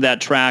back on that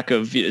track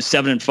of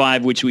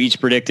 7-5, which we each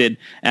predicted,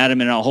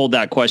 Adam. And I'll hold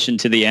that question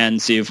to the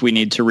end, see if we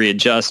need to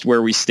readjust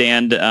where we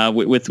stand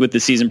with the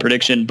season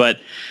prediction.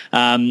 But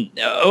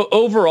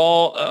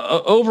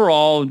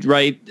overall,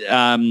 right.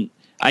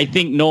 I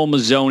think Noel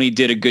Mazzoni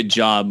did a good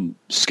job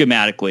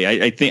schematically.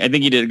 I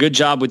think he did a good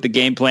job with the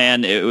game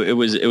plan. It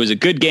was a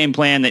good game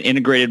plan that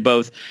integrated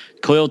both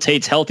Khalil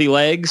Tate's healthy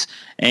legs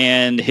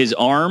and his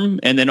arm,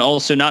 and then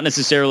also not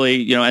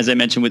necessarily, as I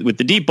mentioned with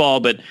the deep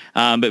ball, but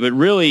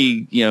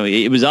really,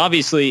 it was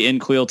obviously in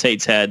Khalil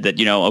Tate's head that,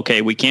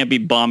 okay, we can't be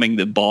bombing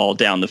the ball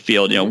down the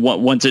field,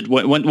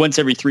 once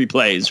every 3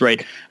 plays,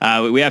 right?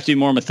 We have to be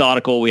more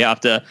methodical. We have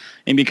to,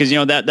 and because,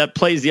 that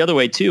plays the other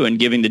way too, and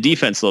giving the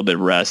defense a little bit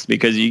of rest,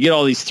 because you get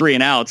all these 3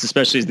 and outs,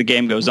 especially as the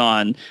game goes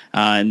on,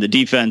 and the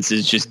defense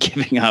is just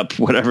giving up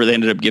whatever they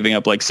ended up giving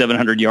up, like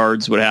 700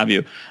 yards, what have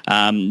you.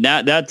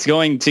 That's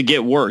going to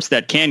get worse.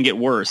 That can get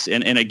worse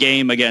in a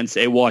game against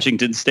a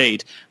Washington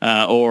State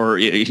or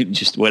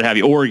just what have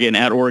you, Oregon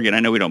at Oregon. I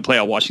know we don't play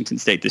at Washington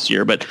State this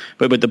year, but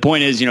the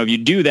point is, if you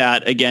do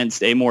that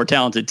against a more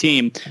talented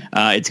team,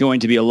 it's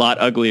going to be a lot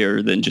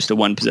uglier than just a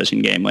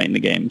 1-possession game late in the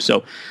game.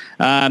 So,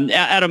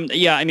 Adam,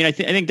 yeah, I mean, I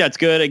think that's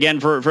good. Again,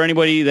 for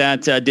anybody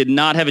that did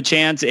not have a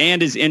chance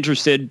and is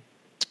interested,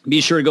 be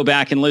sure to go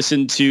back and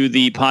listen to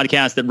the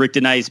podcast that Rick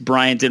DeNice,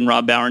 Bryant, and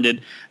Rob Bauern did.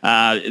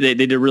 They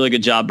did a really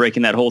good job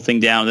breaking that whole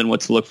thing down and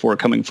what to look for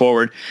coming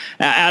forward.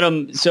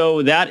 Adam,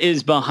 so that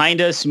is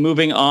behind us.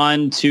 Moving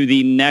on to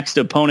the next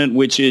opponent,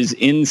 which is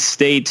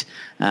in-state.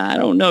 I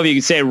don't know if you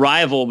can say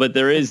rival, but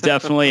there is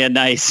definitely a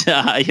nice,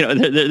 there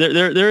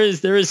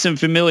is some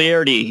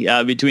familiarity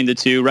between the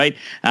two, right?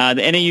 The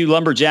NAU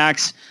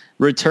Lumberjacks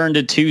return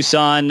to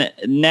Tucson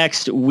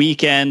next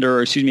weekend,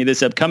 or excuse me,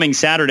 this upcoming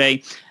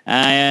Saturday.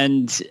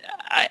 And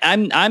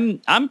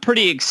I'm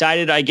pretty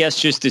excited, I guess,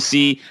 just to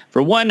see,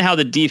 for one, how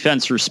the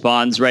defense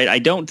responds, right? I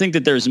don't think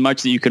that there's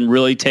much that you can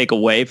really take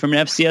away from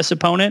an FCS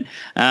opponent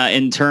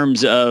in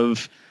terms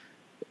of,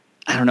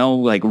 I don't know,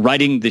 like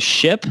righting the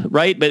ship,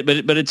 right? But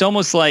it's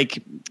almost like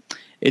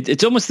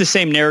it's almost the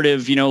same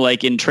narrative,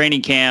 like in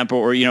training camp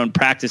or in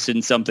practice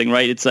in something,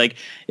 right? It's like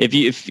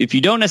if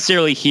you don't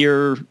necessarily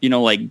hear,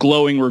 like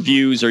glowing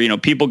reviews or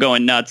people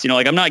going nuts,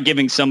 like I'm not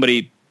giving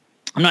somebody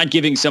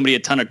a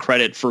ton of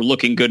credit for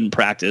looking good in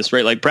practice,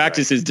 right? Like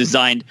practice is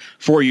designed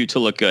for you to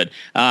look good.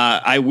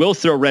 I will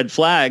throw red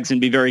flags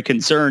and be very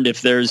concerned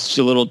if there's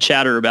a little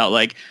chatter about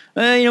like,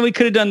 we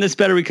could have done this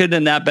better. We could have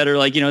done that better.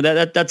 Like,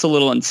 that's a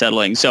little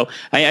unsettling. So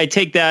I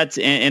take that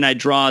and I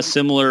draw a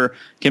similar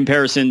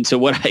comparison to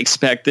what I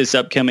expect this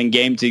upcoming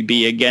game to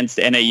be against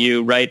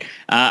NAU, right?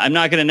 I'm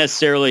not going to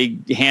necessarily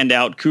hand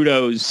out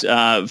kudos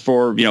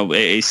for,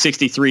 a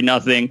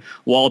 63-0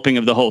 walloping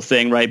of the whole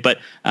thing, right? But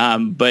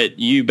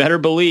you better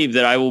believe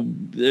that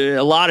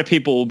a lot of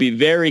people will be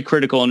very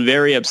critical and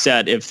very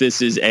upset if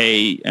this is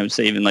I would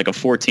say even like a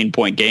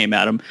 14-point game,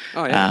 Adam.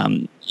 Oh, yeah.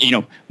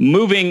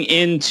 Moving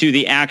into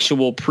the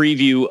actual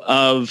preview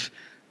of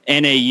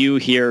NAU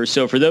here.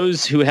 So for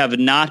those who have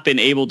not been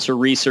able to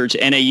research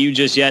NAU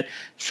just yet,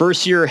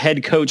 first-year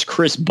head coach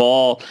Chris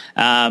Ball.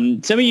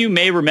 Some of you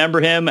may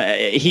remember him.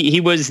 He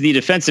was the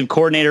defensive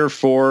coordinator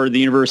for the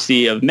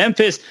University of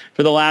Memphis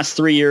for the last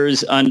 3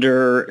 years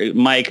under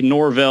Mike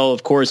Norvell.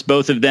 Of course,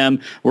 both of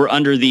them were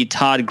under the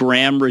Todd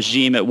Graham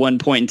regime at one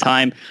point in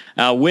time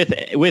with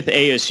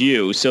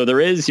ASU. So there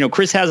is,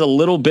 Chris has a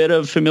little bit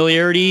of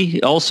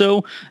familiarity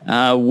also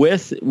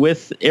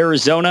with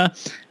Arizona.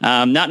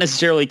 Not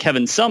necessarily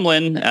Kevin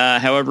Sumlin.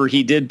 However,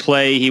 he did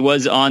play. He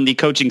was on the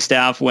coaching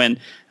staff when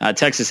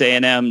Texas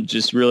A&M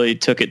just really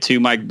took it to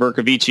Mike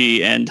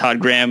Bercovici and Todd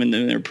Graham in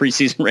their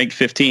preseason ranked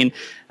 15.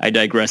 I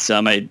digress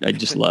some. I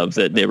just love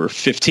that they were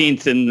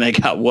 15th and they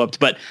got whooped.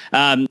 But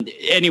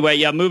anyway,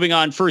 yeah, moving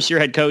on. First-year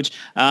head coach.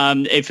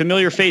 A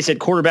familiar face at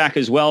quarterback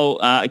as well,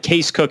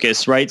 Case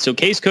Cookus, right? So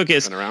Case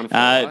Cookus. Been around for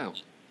a while.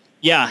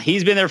 Yeah,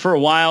 he's been there for a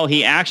while.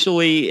 He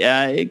actually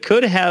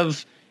could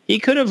have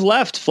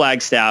left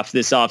Flagstaff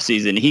this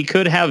offseason. He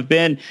could have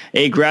been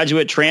a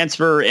graduate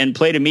transfer and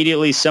played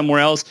immediately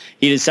somewhere else.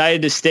 He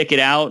decided to stick it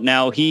out.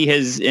 Now he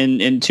has,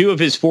 in 2 of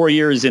his 4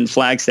 years in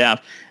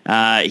Flagstaff,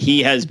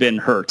 he has been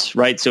hurt,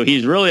 right? So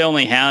he's really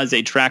only has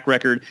a track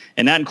record,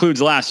 and that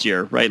includes last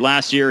year, right?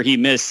 Last year he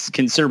missed a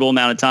considerable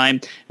amount of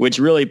time, which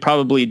really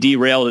probably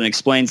derailed and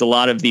explains a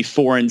lot of the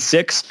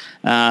 4-6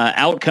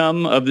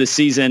 outcome of the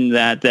season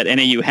that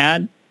NAU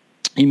had.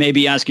 You may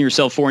be asking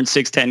yourself 4 and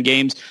 6, 10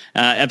 games.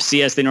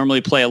 FCS, they normally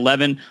play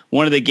 11.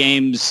 One of the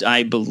games,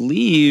 I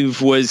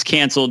believe, was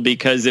canceled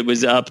because it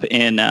was up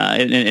in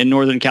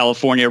Northern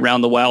California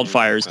around the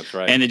wildfires. That's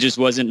right. And it just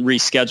wasn't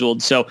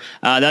rescheduled. So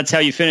that's how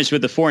you finish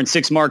with the 4 and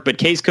 6 mark. But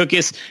Case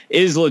Cookus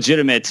is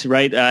legitimate,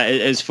 right?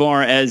 As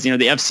far as, the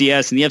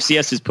FCS, and the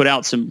FCS has put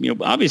out some,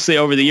 obviously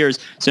over the years,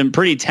 some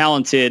pretty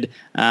talented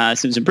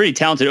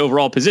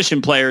overall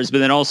position players, but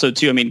then also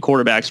too,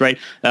 quarterbacks, right?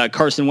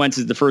 Carson Wentz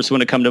is the first one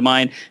to come to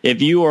mind.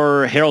 If you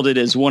are heralded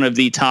as one of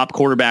the top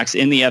quarterbacks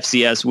in the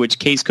FCS, which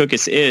Case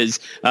Cookus is,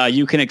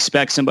 you can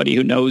expect somebody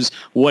who knows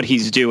what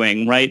he's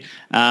doing, right?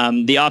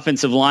 The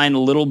offensive line a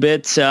little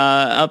bit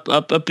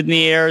up in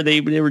the air.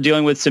 They were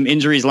dealing with some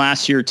injuries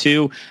last year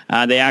too.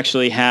 They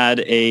actually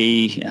had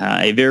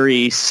a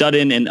very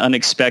sudden and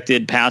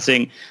unexpected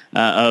passing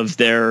of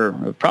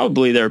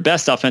probably their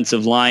best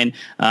offensive line,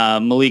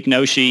 Malik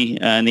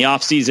Noshi. In the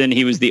offseason,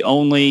 he was the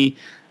only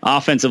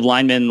offensive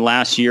lineman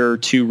last year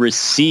to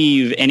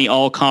receive any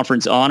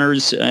all-conference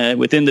honors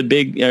within the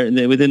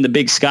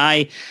Big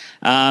Sky.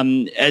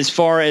 As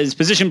far as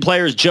position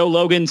players, Joe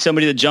Logan,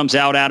 somebody that jumps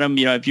out at him.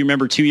 If you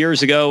remember 2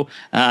 years ago,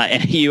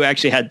 and you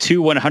actually had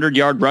 2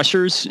 100-yard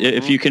rushers,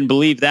 if you can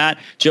believe that.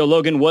 Joe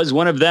Logan was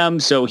one of them,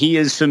 so he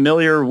is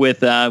familiar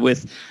with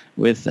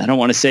I don't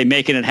want to say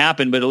making it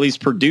happen, but at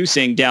least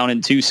producing down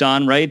in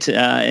Tucson, right,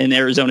 in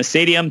Arizona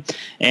Stadium.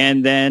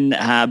 And then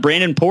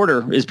Brandon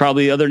Porter is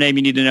probably the other name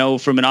you need to know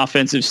from an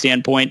offensive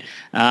standpoint.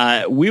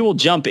 We will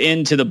jump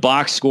into the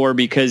box score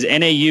because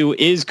NAU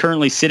is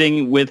currently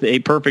sitting with a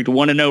perfect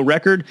 1-0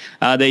 record.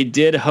 They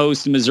did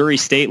host Missouri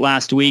State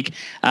last week.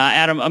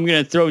 Adam, I'm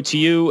going to throw it to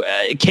you.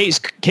 Case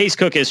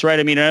Cookus, right?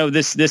 I know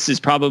this is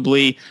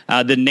probably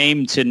the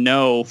name to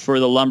know for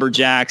the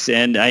Lumberjacks,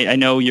 and I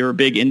know you're a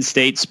big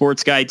in-state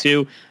sports guy too.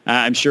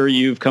 I'm sure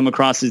you've come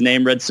across his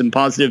name, read some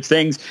positive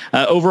things.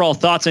 Overall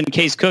thoughts on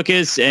Case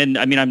Cookus, and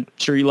I'm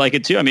sure you like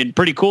it too.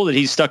 Pretty cool that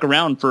he's stuck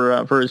around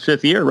for his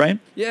 5th year, right?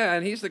 Yeah,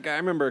 and he's the guy. I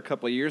remember a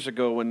couple of years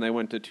ago when they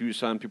went to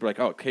Tucson, people were like,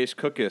 "Oh, Case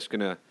Cookus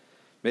gonna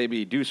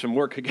maybe do some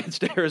work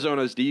against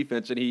Arizona's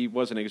defense," and he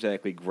wasn't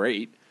exactly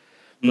great,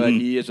 but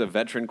he is a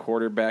veteran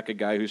quarterback, a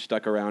guy who's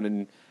stuck around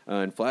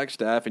in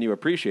Flagstaff, and you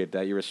appreciate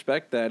that, you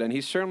respect that, and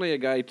he's certainly a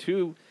guy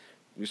too.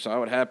 You saw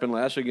what happened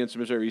last week against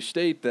Missouri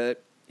State,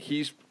 that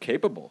he's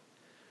capable.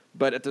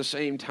 But at the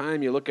same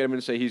time, you look at him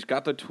and say he's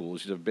got the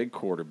tools. He's a big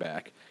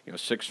quarterback,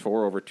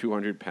 6'4", over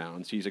 200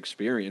 pounds. He's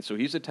experienced, so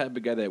he's the type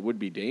of guy that would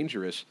be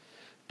dangerous.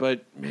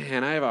 But,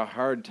 man, I have a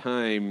hard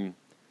time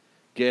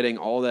getting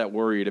all that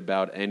worried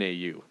about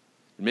NAU.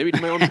 Maybe to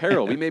my own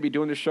peril. We may be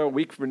doing the show a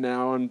week from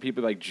now, and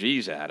people are like,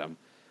 geez, Adam,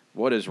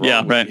 what is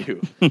wrong with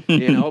you?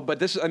 But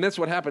that's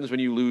what happens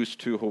when you lose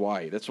to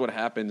Hawaii. That's what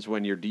happens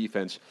when your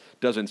defense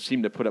doesn't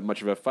seem to put up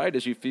much of a fight,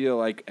 is you feel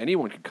like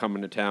anyone could come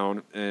into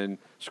town and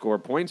score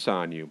points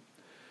on you.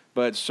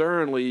 But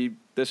certainly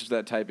this is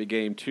that type of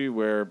game, too,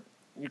 where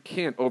you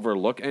can't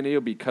overlook NAU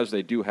because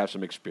they do have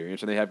some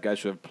experience, and they have guys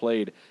who have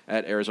played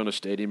at Arizona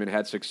Stadium and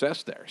had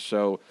success there.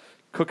 So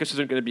Cookus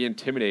isn't going to be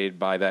intimidated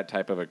by that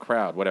type of a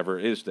crowd, whatever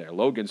is there.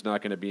 Logan's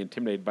not going to be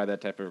intimidated by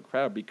that type of a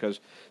crowd because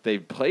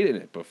they've played in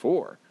it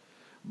before.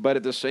 But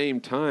at the same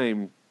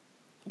time,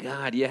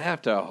 God, you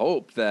have to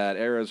hope that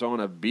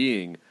Arizona,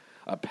 being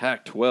a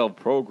Pac-12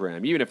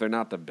 program, even if they're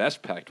not the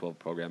best Pac-12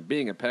 program,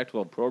 being a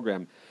Pac-12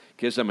 program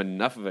gives them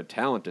enough of a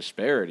talent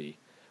disparity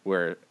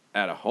where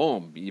at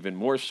home, even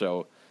more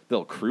so,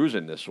 they'll cruise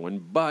in this one.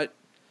 But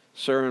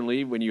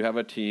certainly when you have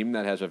a team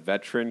that has a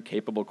veteran,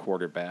 capable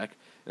quarterback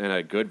and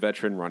a good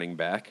veteran running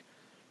back,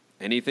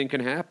 anything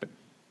can happen.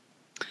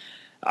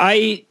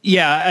 I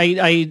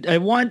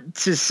want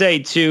to say,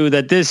 too,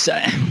 that this...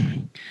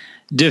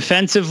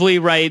 defensively,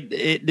 right,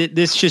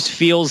 this just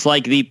feels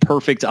like the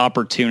perfect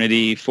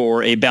opportunity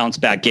for a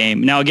bounce-back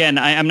game. Now, again,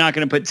 I'm not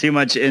going to put too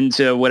much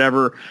into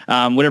whatever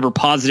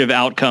positive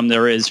outcome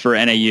there is for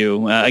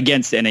NAU,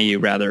 against NAU,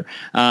 rather.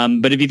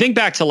 But if you think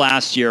back to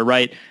last year,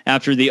 right,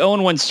 after the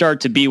 0-1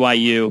 start to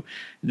BYU,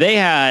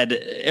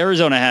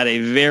 Arizona had a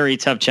very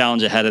tough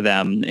challenge ahead of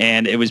them,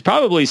 and it was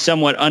probably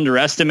somewhat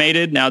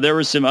underestimated. Now, there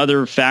were some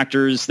other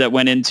factors that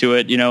went into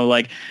it,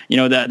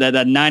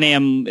 that 9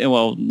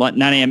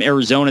 a.m.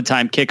 Arizona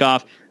time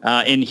kickoff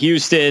in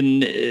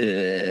Houston,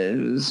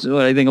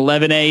 I think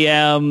 11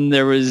 a.m.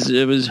 It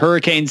was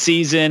hurricane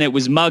season. It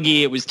was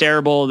muggy. It was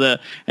terrible. I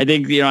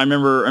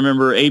remember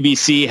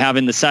ABC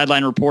having the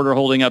sideline reporter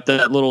holding up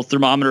that little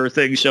thermometer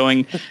thing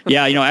showing,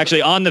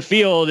 actually on the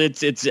field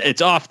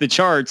it's off the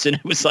charts, and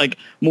it was like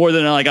more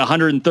than like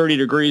 130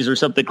 degrees or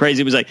something crazy.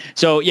 It was like,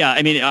 so yeah,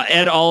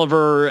 Ed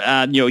Oliver,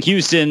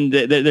 Houston,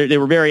 they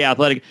were very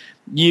athletic.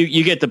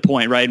 You get the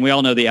point, right? And we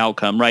all know the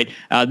outcome, right?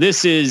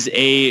 This is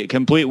a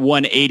complete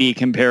 180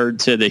 compared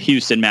to the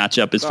Houston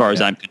matchup as far as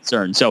I'm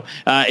concerned. So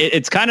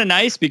it's kind of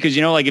nice because,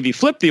 like if you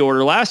flip the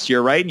order last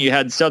year, right, and you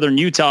had Southern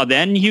Utah,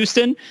 then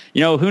Houston,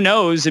 who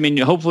knows?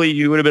 Hopefully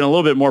you would have been a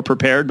little bit more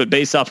prepared, but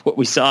based off what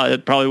we saw,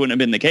 it probably wouldn't have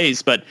been the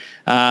case. But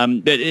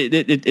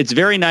it's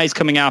very nice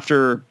coming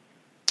after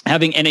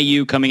having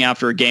NAU coming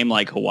after a game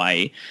like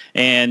Hawaii.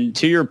 And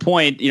to your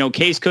point,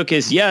 Case Cook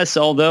is, yes,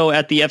 although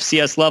at the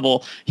FCS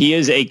level, he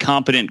is a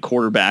competent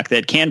quarterback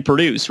that can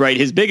produce, right?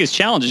 His biggest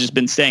challenge has just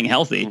been staying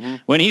healthy. Mm-hmm.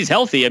 When he's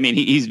healthy, I mean,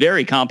 he's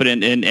very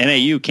competent, and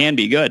NAU can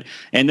be good.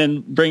 And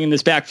then bringing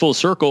this back full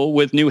circle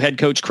with new head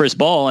coach Chris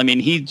Ball, I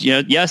mean,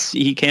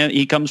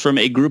 he comes from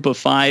a group of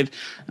 5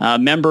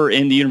 member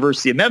in the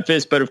University of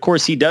Memphis, but of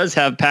course he does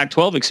have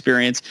Pac-12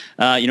 experience,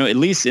 at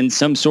least in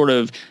some sort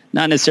of,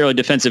 not necessarily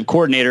defensive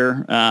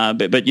coordinator,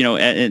 but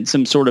in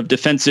some sort of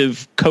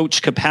defensive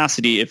coach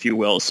capacity, if you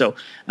will. So,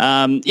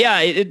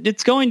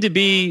 it's going to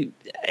be,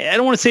 I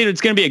don't want to say that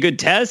it's going to be a good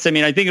test. I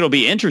mean, I think it'll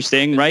be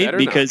interesting, right?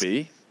 Because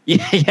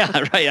yeah,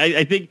 right.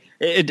 I think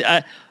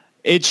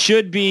it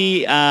should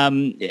be.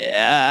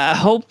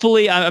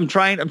 Hopefully, I'm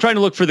trying to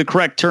look for the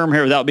correct term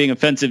here without being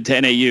offensive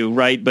to NAU,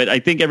 right? But I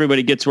think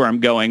everybody gets where I'm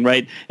going,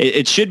 right?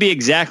 It should be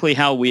exactly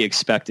how we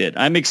expect it.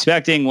 I'm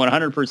expecting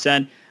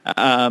 100%.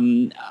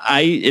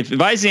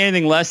 If I see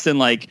anything less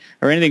than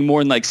or anything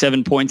more than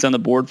 7 points on the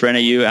board for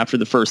NAU after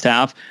the first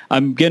half,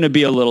 I'm going to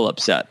be a little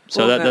upset.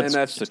 So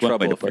that's the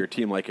trouble if you're a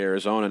team like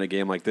Arizona in a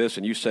game like this.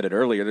 And you said it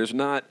earlier. There's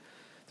not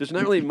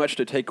really much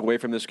to take away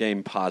from this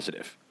game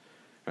positive,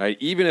 right?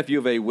 Even if U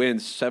of A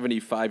wins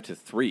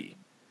 75-3,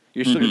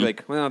 you're still gonna be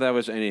like, well, that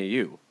was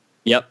NAU.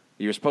 Yep.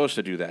 You're supposed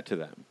to do that to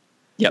them.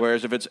 Yep.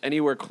 Whereas if it's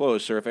anywhere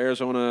close, or if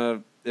it's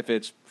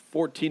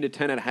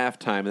 14-10 at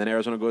halftime, and then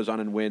Arizona goes on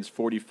and wins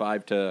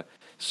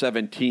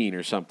 45-17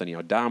 or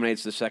something,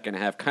 dominates the second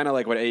half, kind of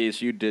like what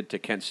ASU did to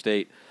Kent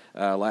State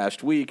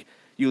last week,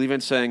 you leave in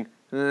saying,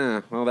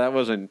 well, that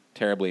wasn't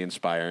terribly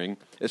inspiring,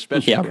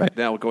 especially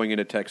now going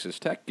into Texas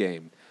Tech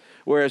game.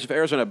 Whereas if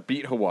Arizona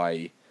beat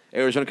Hawaii,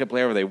 Arizona can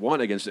play whatever they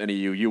want against NAU,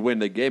 you win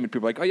the game, and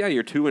people are like, oh, yeah,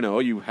 you're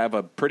 2-0, you have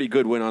a pretty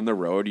good win on the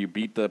road, you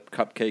beat the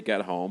cupcake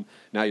at home,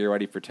 now you're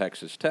ready for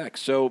Texas Tech.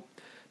 So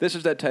this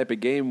is that type of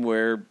game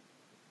where,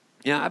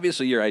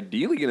 obviously you're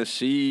ideally going to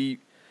see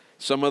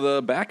some of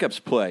the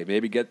backups play.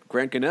 Maybe get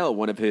Grant Gunnell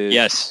one of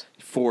his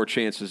 4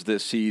 chances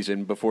this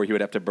season before he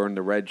would have to burn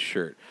the red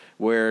shirt.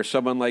 Where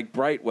someone like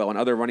Brightwell and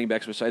other running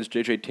backs besides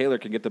J.J. Taylor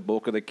can get the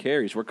bulk of the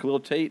carries. Where Khalil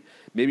Tate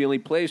maybe only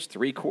plays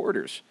 3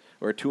 quarters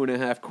or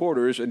 2.5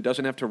 quarters and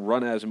doesn't have to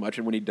run as much.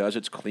 And when he does,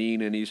 it's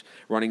clean and he's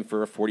running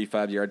for a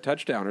 45-yard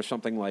touchdown or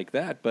something like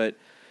that. But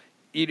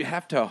you'd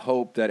have to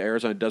hope that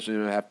Arizona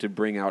doesn't have to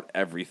bring out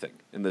everything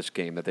in this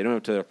game, that they don't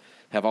have to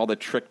have all the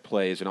trick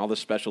plays and all the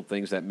special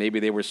things that maybe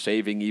they were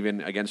saving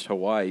even against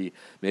Hawaii,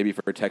 maybe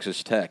for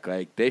Texas Tech.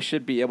 They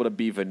should be able to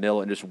be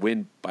vanilla and just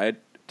win by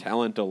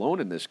talent alone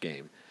in this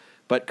game.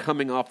 But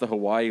coming off the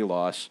Hawaii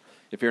loss,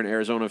 if you're an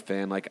Arizona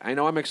fan, I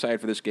know I'm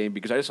excited for this game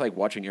because I just like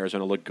watching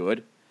Arizona look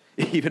good,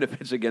 even if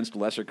it's against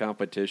lesser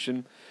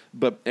competition.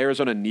 But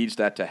Arizona needs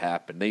that to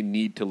happen. They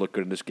need to look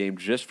good in this game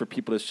just for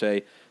people to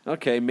say,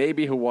 okay,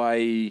 maybe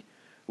Hawaii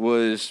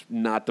was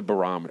not the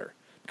barometer.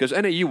 Because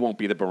NAU won't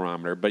be the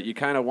barometer, but you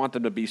kind of want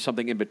them to be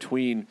something in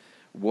between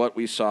what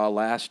we saw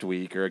last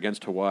week or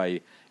against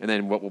Hawaii and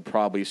then what we'll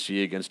probably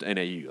see against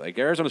NAU.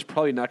 Arizona's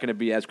probably not going to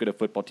be as good a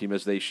football team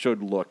as they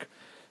should look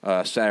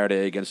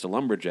Saturday against the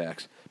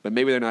Lumberjacks, but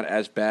maybe they're not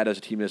as bad as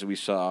a team as we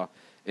saw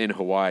in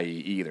Hawaii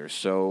either.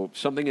 So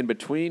something in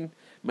between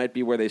might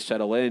be where they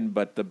settle in,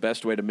 but the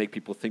best way to make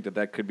people think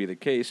that could be the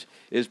case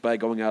is by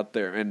going out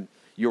there and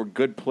your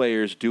good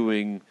players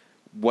doing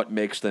what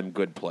makes them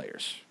good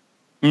players.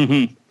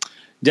 Mm-hmm.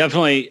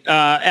 Definitely.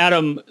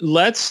 Adam,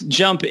 let's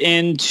jump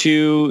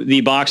into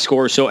the box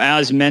score. So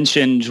as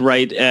mentioned,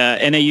 right,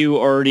 NAU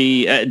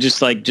already,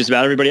 just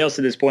about everybody else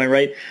at this point,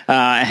 right,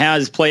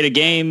 has played a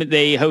game.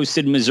 They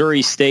hosted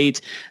Missouri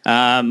State.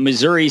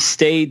 Missouri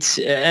State,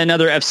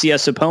 another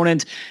FCS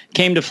opponent,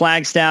 came to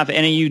Flagstaff.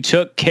 NAU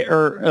took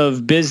care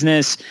of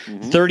business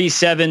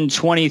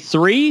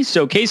 37-23.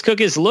 So Case Cook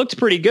has looked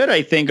pretty good,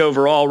 I think,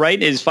 overall,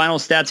 right? His final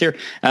stats here,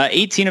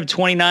 18 of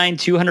 29,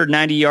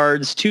 290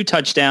 yards, 2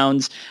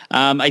 touchdowns.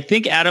 I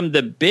think, Adam,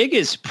 the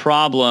biggest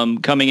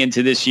problem coming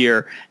into this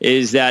year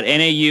is that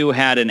NAU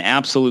had an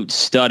absolute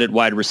stud at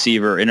wide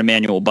receiver in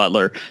Emmanuel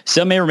Butler.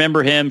 Some may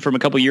remember him from a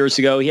couple years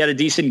ago. He had a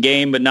decent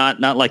game, but not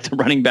like the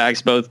running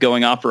backs both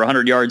going off for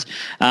 100 yards.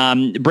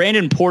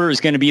 Brandon Porter is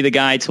going to be the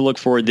guy to look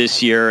for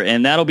this year,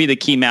 and that'll be the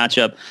key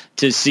matchup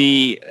to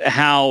see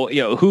how,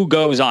 who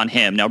goes on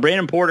him. Now,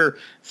 Brandon Porter,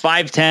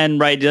 5'10",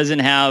 right, doesn't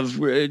have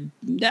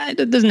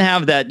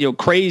that,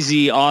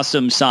 crazy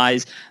awesome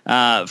size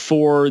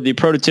for the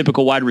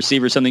prototypical wide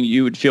receiver, something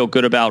you would feel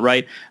good about,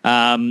 right?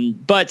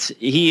 But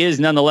he is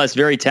nonetheless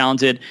very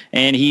talented,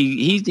 and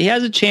he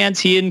has a chance.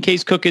 He and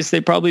Case Cookus,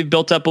 they probably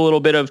built up a little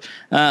bit of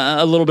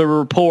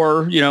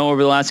rapport,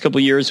 over the last couple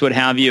of years, what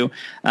have you.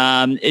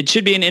 It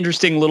should be an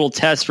interesting little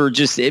test for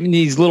just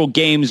these little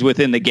games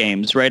within the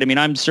games, right? I mean,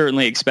 I'm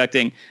certainly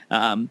expecting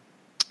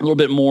a little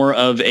bit more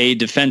of a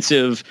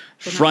defensive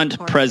front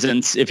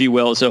presence, if you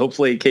will. So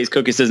hopefully Case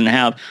Cookus doesn't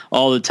have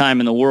all the time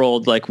in the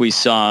world like we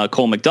saw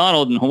Cole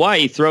McDonald in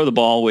Hawaii throw the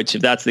ball, which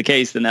if that's the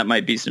case, then that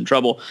might be some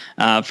trouble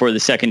for the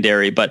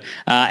secondary. But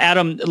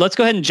Adam, let's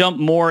go ahead and jump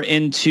more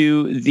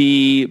into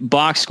the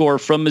box score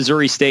from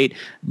Missouri State.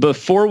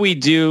 Before we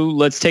do,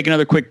 let's take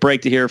another quick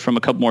break to hear from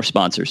a couple more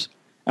sponsors.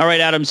 All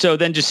right, Adam. So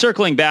then just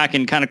circling back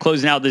and kind of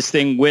closing out this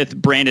thing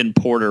with Brandon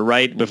Porter,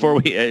 right? Before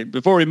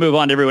we move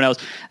on to everyone else,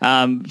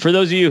 for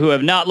those of you who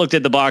have not looked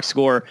at the box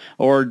score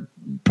or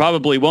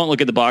probably won't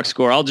look at the box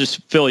score, I'll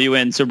just fill you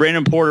in. So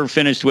Brandon Porter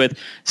finished with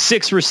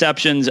 6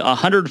 receptions,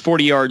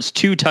 140 yards,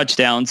 2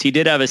 touchdowns. He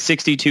did have a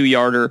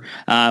 62-yarder,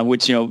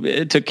 which,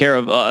 it took care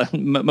of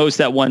most of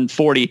that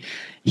 140.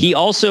 He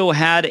also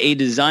had a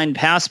designed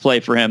pass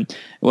play for him.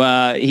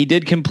 He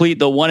did complete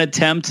the one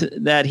attempt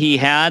that he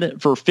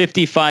had for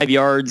 55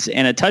 yards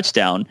and a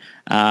touchdown.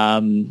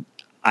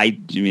 I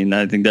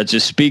think that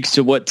just speaks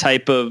to what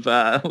type of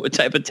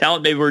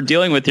talent maybe we're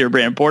dealing with here,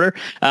 Brandon Porter,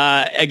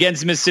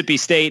 against Mississippi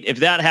State. If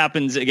that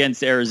happens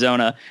against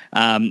Arizona,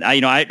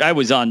 I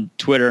was on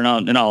Twitter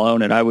and I'll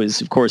own it. I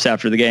was, of course,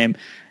 after the game,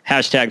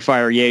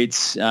 #Fire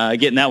Yates,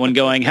 getting that one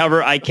going.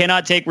 However, I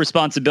cannot take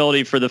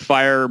responsibility for the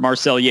Fire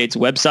Marcel Yates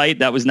website.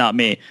 That was not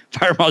me.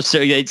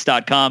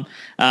 FireMarcelYates.com.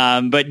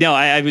 But no,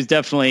 I was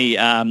definitely.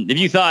 If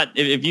you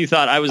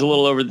thought I was a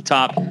little over the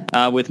top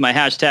with my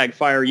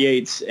 #Fire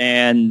Yates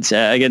and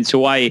against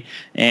Hawaii,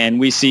 and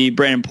we see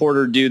Brandon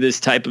Porter do this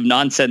type of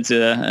nonsense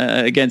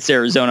against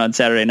Arizona on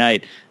Saturday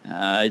night,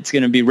 it's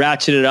going to be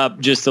ratcheted up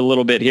just a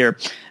little bit here.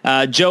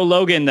 Joe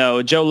Logan,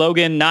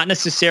 not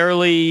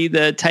necessarily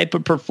the type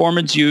of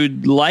performance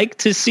you'd like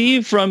to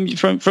see from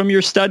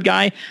your stud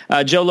guy.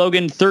 Joe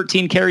Logan,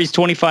 13 carries,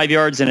 25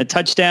 yards, and a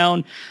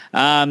touchdown.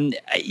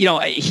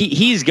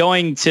 He's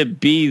going to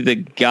be the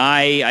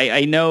guy.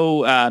 I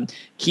know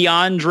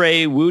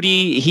Keandre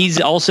Woody, he's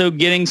also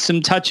getting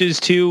some touches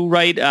too,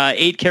 right?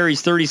 8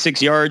 carries,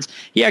 36 yards.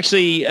 He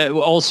actually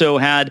also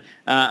had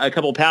a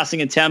couple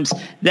passing attempts.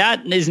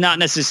 That is not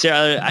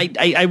necessarily,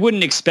 I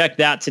wouldn't expect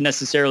that to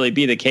necessarily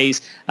be the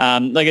case.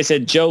 Like I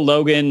said, Joe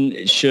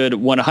Logan should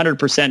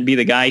 100% be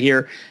the guy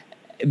here.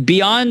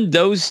 Beyond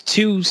those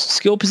 2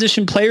 skill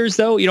position players,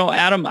 though,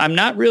 Adam, I'm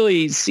not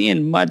really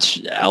seeing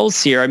much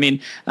else here. I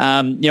mean,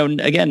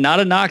 again, not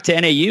a knock to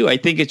NAU. I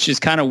think it's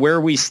just kind of where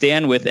we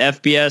stand with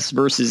FBS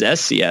versus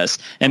SCS.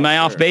 Am I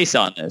off base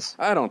on this?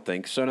 I don't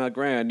think so. Now,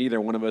 granted, neither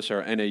one of us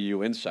are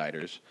NAU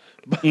insiders.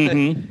 But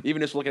even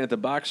just looking at the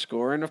box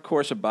score, and of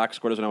course a box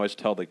score doesn't always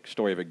tell the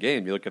story of a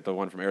game. You look at the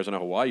one from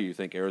Arizona-Hawaii, you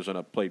think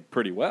Arizona played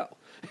pretty well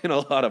in a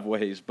lot of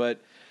ways.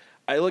 But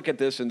I look at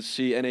this and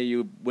see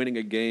NAU winning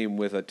a game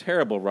with a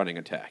terrible running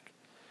attack.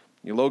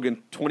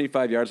 Logan,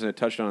 25 yards and a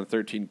touchdown on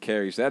 13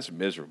 carries. That's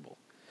miserable.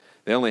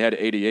 They only had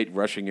 88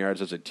 rushing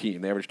yards as a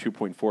team. They averaged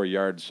 2.4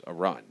 yards a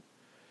run.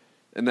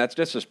 And that's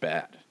just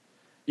bad.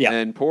 Yeah.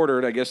 And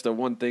Porter, I guess the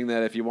one thing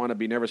that if you want to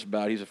be nervous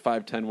about, he's a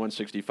 5'10",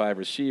 165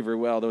 receiver.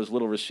 Well, those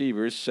little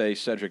receivers, say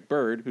Cedric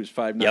Byrd, who's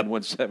 5'9",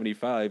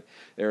 175,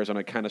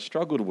 Arizona kind of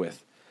struggled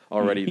with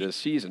already this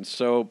season.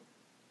 So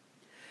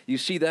you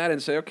see that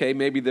and say, okay,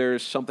 maybe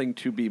there's something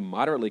to be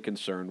moderately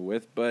concerned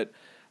with, but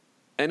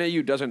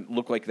NAU doesn't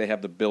look like they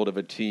have the build of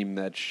a team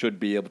that should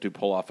be able to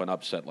pull off an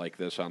upset like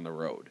this on the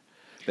road.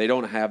 They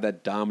don't have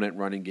that dominant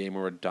running game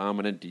or a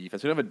dominant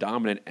defense. They don't have a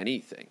dominant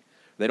anything.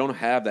 They don't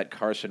have that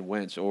Carson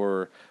Wentz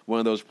or one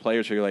of those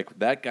players where you're like,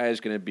 that guy is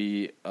going to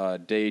be a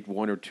day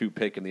 1 or 2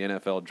 pick in the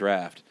NFL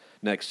draft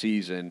next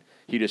season.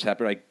 He just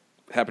happened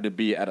to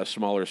be at a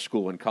smaller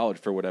school in college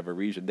for whatever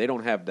reason. They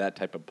don't have that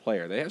type of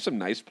player. They have some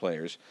nice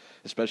players,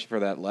 especially for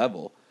that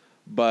level.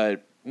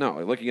 But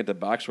no, looking at the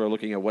box score,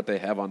 looking at what they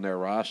have on their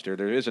roster,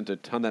 there isn't a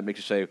ton that makes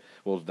you say,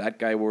 well, that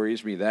guy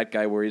worries me, that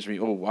guy worries me,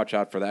 oh, watch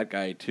out for that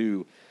guy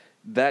too.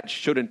 That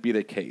shouldn't be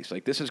the case.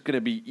 Like, this is going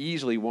to be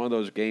easily one of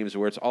those games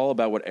where it's all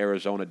about what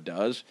Arizona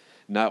does,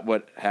 not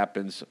what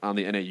happens on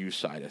the NAU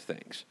side of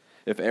things.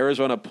 If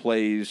Arizona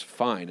plays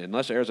fine,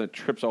 unless Arizona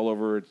trips all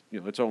over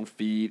its own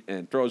feet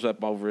and throws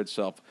up over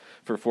itself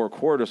for 4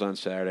 quarters on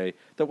Saturday,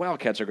 the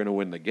Wildcats are going to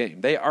win the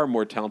game. They are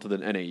more talented than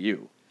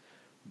NAU.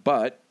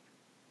 But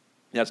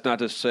that's not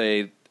to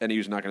say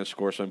NAU's not going to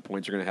score some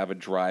points. They're going to have a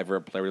drive or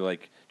a play where you're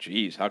like,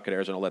 geez, how could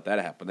Arizona let that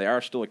happen? They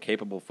are still a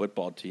capable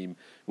football team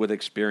with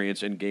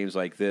experience in games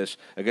like this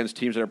against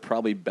teams that are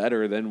probably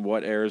better than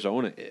what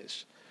Arizona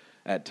is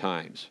at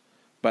times.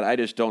 But I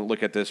just don't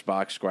look at this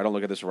box score. I don't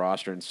look at this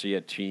roster and see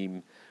a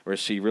team or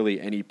see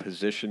really any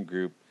position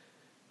group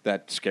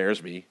that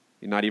scares me,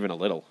 not even a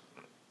little.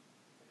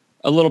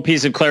 A little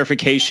piece of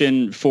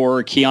clarification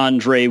for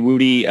Keandre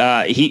Woody.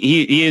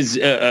 He is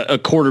a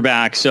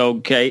quarterback. So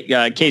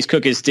Case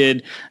Cookus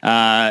did.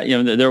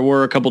 There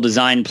were a couple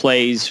design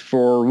plays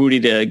for Woody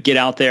to get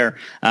out there.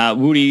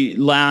 Woody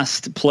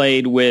last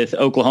played with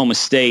Oklahoma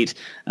State,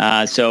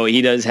 so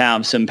he does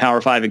have some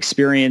Power 5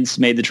 experience.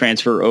 Made the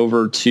transfer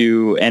over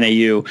to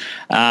NAU.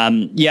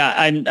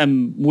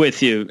 I'm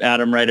with you,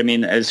 Adam. Right? I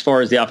mean, as far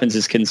as the offense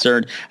is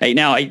concerned,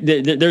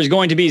 there's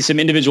going to be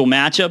some individual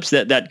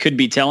matchups that could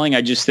be telling.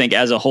 I just think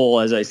think as a whole,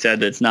 as I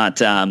said, it's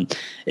not.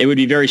 It would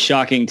be very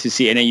shocking to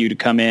see NAU to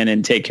come in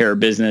and take care of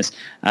business,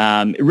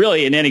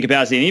 really in any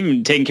capacity, and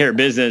even taking care of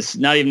business,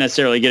 not even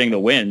necessarily getting the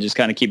win, just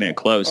kind of keeping it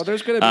close. Oh,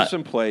 there's going to be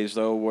some plays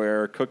though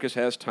where Cookus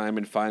has time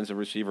and finds a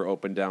receiver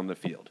open down the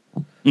field.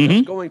 Mm-hmm.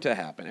 That's going to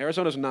happen.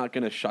 Arizona's not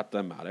going to shut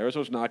them out.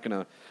 Arizona's not going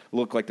to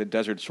look like the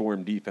Desert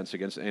Swarm defense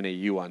against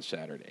NAU on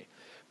Saturday.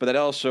 But that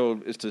also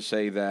is to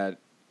say that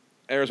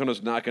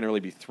Arizona's not going to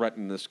really be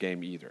threatened in this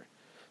game either.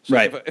 So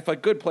right. if a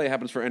good play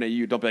happens for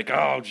NAU, don't be like,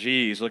 oh,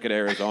 geez, look at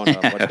Arizona.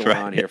 What's going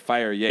on here?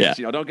 Fire Yates.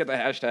 Yeah. Don't get the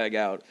hashtag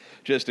out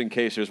just in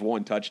case there's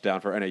one touchdown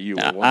for NAU.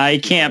 I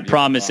can't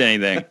promise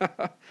anything.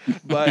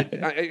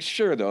 But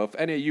sure, though, if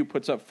NAU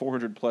puts up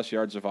 400-plus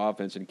yards of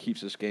offense and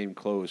keeps this game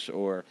close,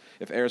 or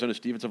if Arizona's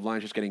defensive line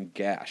is just getting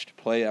gashed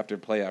play after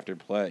play after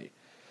play,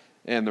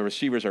 and the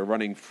receivers are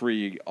running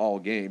free all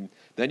game,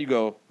 then you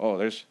go, oh,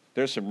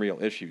 there's some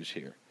real issues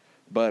here.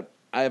 But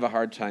I have a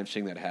hard time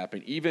seeing that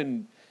happen.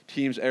 Even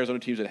Arizona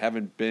teams that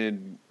haven't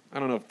been, I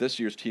don't know if this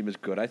year's team is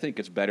good. I think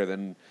it's better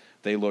than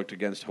they looked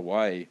against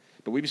Hawaii.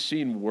 But we've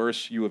seen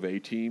worse U of A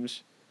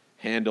teams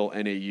handle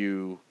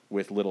NAU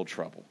with little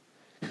trouble.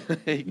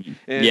 And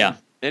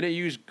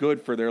NAU's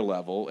good for their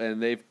level, and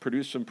they've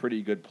produced some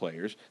pretty good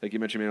players. Like you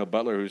mentioned, Manuel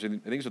Butler, who's I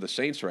think he's with the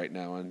Saints right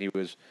now, and he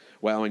was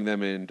wowing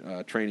them in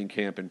training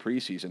camp and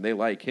preseason. They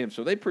like him,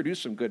 so they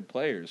produce some good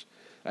players.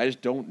 I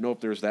just don't know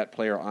if there's that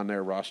player on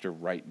their roster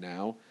right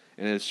now.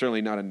 And it's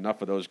certainly not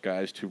enough of those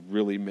guys to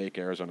really make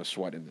Arizona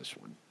sweat in this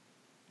one.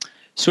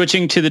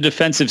 Switching to the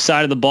defensive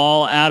side of the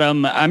ball,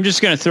 Adam, I'm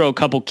just going to throw a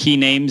couple key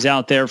names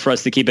out there for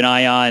us to keep an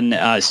eye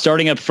on.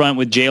 Starting up front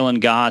with Jalen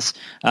Goss.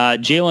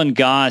 Jalen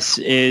Goss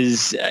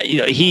is,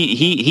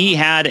 he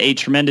had a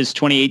tremendous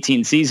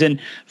 2018 season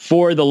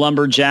for the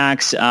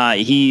Lumberjacks.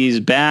 He's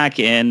back,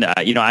 and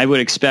I would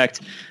expect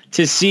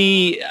to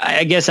see,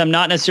 I guess I'm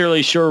not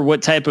necessarily sure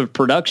what type of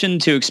production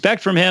to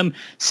expect from him.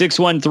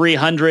 6'1",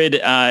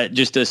 300,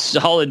 just a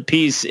solid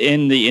piece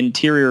in the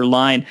interior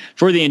line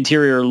for the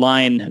interior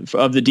line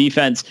of the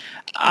defense.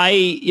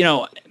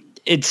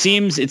 It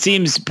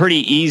seems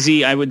pretty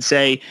easy, I would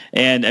say.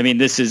 And I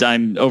mean,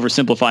 I'm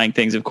oversimplifying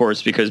things, of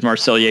course, because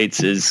Marcel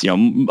Yates is,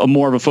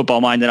 more of a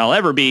football mind than I'll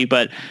ever be.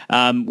 But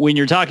when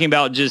you're talking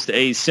about just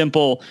a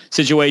simple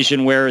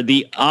situation where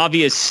the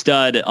obvious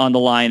stud on the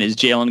line is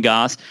Jalen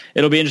Goss,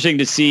 it'll be interesting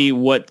to see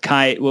what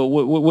type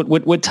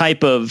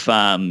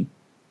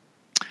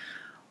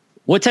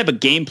of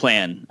game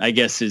plan, I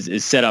guess,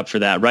 is set up for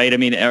that, right? I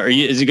mean,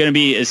 is it going to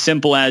be as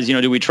simple as,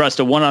 do we trust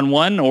a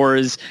one-on-one, or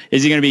is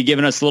he going to be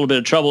giving us a little bit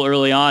of trouble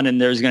early on, and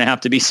there's going to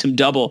have to be some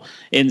double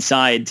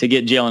inside to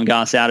get Jalen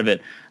Goss out of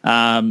it,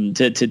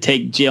 to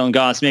take Jalen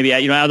Goss maybe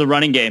out of the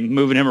running game,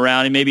 moving him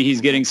around, and maybe he's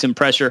getting some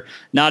pressure.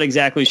 Not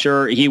exactly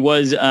sure. He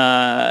was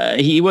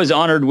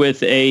honored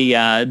with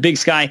a Big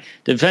Sky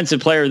Defensive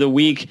Player of the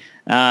Week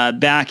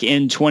back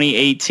in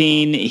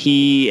 2018.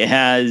 He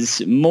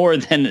has more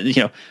than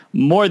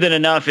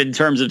enough in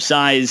terms of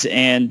size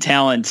and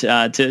talent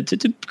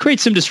to create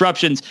some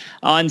disruptions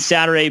on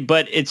Saturday,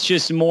 but it's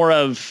just more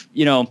of,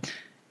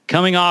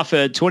 coming off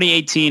a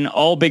 2018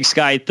 All Big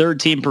Sky third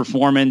team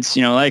performance.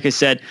 Like I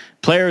said,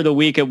 Player of the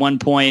Week at one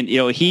point.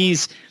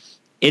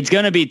 It's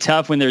going to be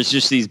tough when there's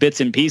just these bits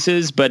and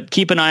pieces, but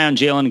keep an eye on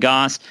Jalen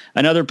Goss.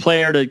 Another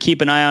player to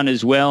keep an eye on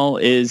as well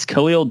is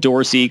Khalil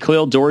Dorsey.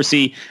 Khalil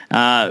Dorsey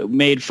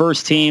made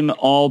first team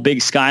All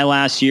Big Sky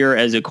last year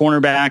as a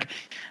cornerback.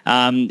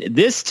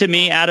 This, to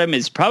me, Adam,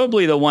 is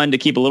probably the one to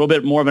keep a little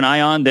bit more of an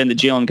eye on than the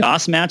Jalen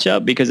Goss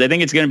matchup, because I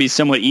think it's going to be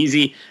somewhat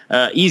easier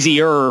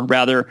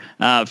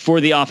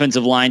for the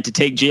offensive line to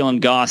take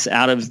Jalen Goss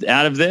out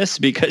of this,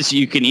 because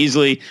you can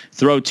easily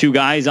throw two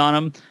guys on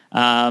him.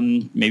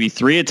 Maybe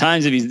three at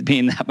times if he's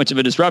being that much of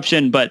a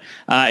disruption. But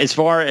as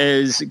far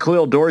as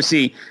Khalil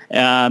Dorsey,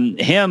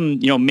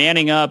 him,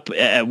 manning up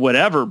at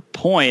whatever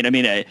point, I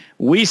mean,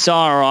 we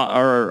saw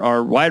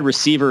our wide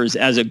receivers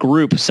as a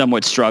group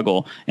somewhat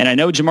struggle. And I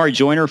know Jamari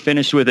Joyner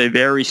finished with a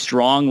very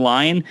strong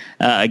line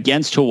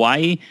against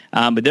Hawaii,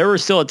 but there were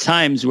still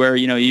times where,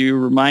 you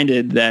were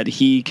reminded that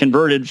he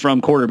converted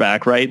from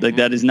quarterback, right? Like,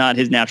 that is not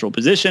his natural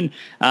position.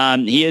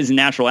 He is a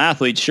natural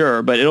athlete,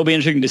 sure, but it'll be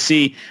interesting to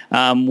see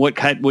what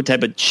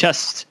type of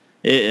chess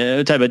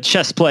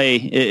play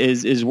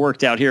is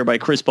worked out here by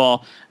Chris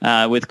Ball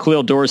with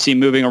Khalil Dorsey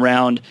moving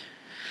around.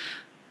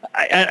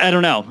 I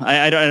don't know.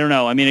 I don't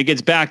know. I mean, it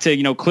gets back to,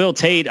 Khalil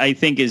Tate, I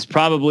think, is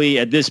probably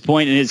at this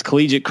point in his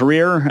collegiate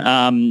career,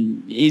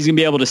 he's going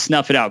to be able to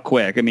snuff it out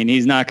quick. I mean,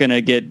 he's not going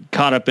to get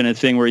caught up in a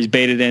thing where he's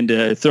baited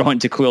into throwing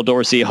to Khalil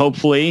Dorsey,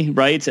 hopefully,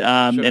 right?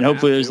 And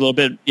hopefully there's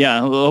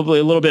hopefully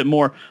a little bit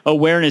more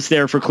awareness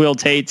there for Khalil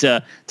Tate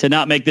to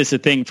not make this a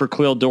thing for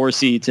Khalil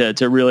Dorsey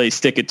to really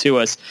stick it to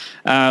us.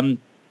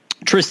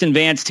 Tristan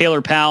Vance, Taylor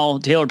Powell.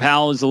 Taylor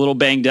Powell is a little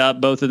banged up.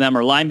 Both of them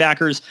are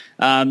linebackers.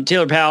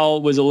 Taylor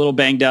Powell was a little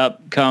banged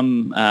up.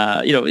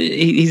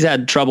 He's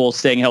had trouble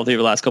staying healthy over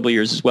the last couple of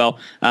years as well.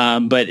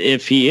 But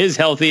if he is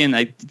healthy, and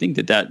I think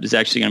that is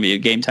actually going to be a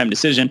game time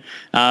decision.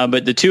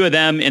 But the two of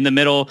them in the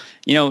middle,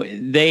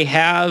 they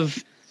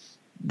have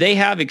they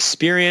have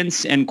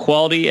experience and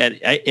quality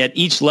at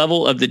each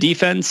level of the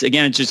defense.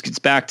 Again, it just gets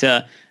back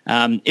to,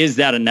 is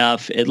that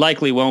enough? It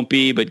likely won't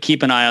be, but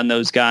keep an eye on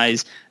those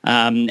guys.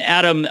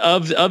 Adam,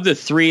 of the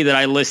three that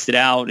I listed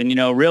out,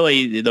 and,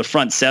 really the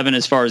front seven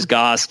as far as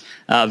Goss,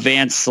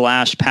 Vance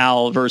 /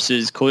 Powell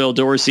versus Khalil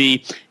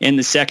Dorsey in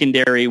the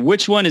secondary,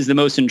 which one is the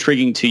most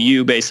intriguing to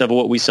you based off of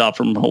what we saw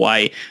from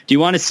Hawaii? Do you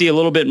want to see a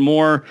little bit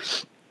more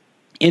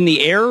in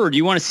the air, or do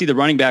you want to see the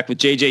running back with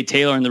J.J.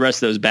 Taylor and the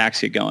rest of those backs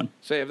get going?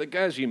 Say, of the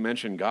guys you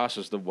mentioned, Goss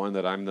is the one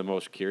that I'm the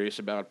most curious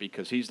about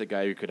because he's the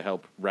guy who could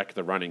help wreck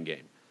the running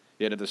game.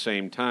 Yet at the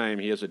same time,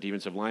 he is a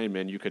defensive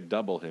lineman. You could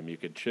double him. You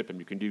could chip him.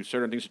 You can do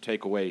certain things to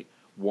take away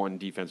one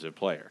defensive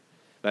player.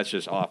 That's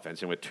just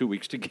offense. And with 2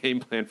 weeks to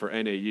game plan for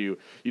NAU,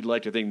 you'd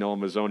like to think Noah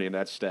Mazzoni and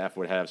that staff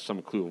would have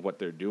some clue of what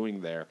they're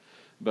doing there.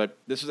 But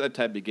this is that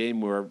type of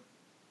game where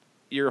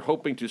you're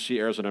hoping to see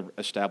Arizona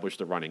establish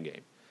the running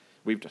game.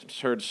 We've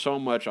heard so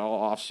much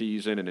all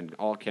offseason and in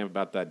all camp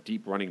about that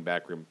deep running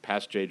back room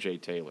past J.J.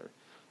 Taylor.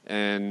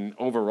 And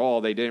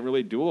overall, they didn't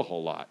really do a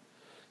whole lot.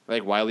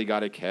 Like, Wiley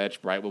got a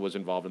catch. Brightwell was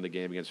involved in the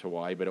game against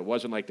Hawaii, but it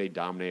wasn't like they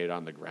dominated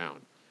on the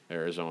ground,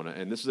 Arizona.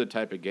 And this is the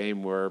type of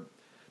game where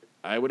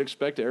I would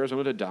expect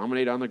Arizona to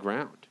dominate on the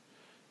ground.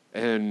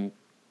 And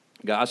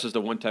Goss is the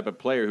one type of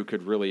player who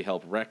could really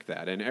help wreck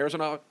that. And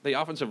Arizona, the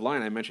offensive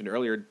line I mentioned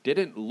earlier,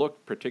 didn't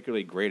look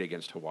particularly great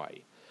against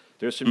Hawaii.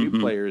 There's some new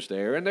players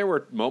there, and there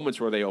were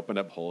moments where they opened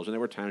up holes, and there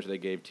were times where they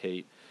gave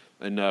Tate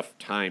enough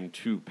time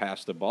to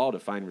pass the ball to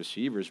find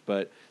receivers,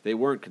 but they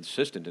weren't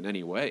consistent in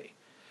any way.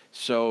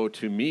 So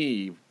to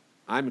me,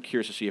 I'm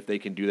curious to see if they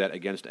can do that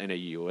against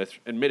NAU. With,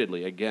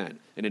 admittedly, again,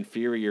 an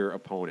inferior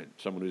opponent,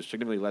 someone who's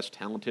significantly less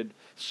talented,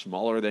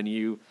 smaller than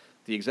you,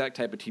 the exact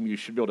type of team you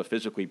should be able to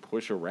physically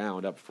push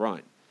around up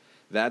front.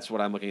 That's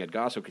what I'm looking at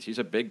Gosso, because he's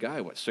a big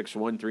guy.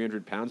 6'1",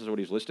 300 pounds is what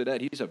he's listed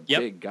at. He's a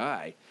big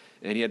guy,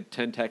 and he had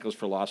 10 tackles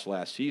for loss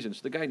last season,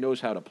 so the guy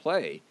knows how to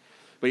play.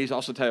 But he's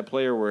also the type of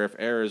player where if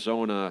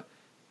Arizona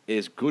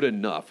is good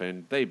enough,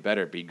 and they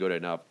better be good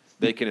enough,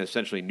 they can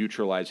essentially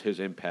neutralize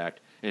his impact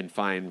and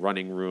find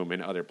running room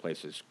in other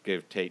places,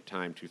 give Tate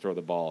time to throw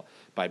the ball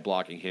by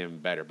blocking him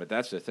better. But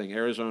that's the thing.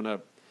 Arizona,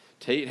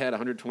 Tate had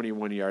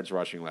 121 yards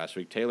rushing last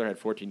week. Taylor had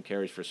 14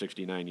 carries for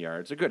 69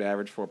 yards, a good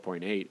average,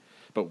 4.8.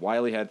 But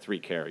Wiley had 3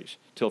 carries.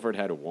 Tilford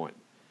had 1.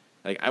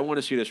 I want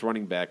to see this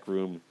running back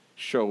room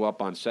show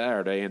up on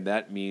Saturday, and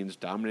that means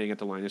dominating at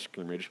the line of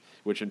scrimmage,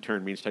 which in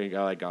turn means taking a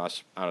guy like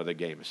Goss out of the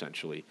game,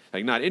 essentially.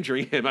 Not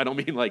injuring him, I don't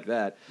mean like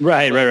that.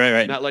 Right.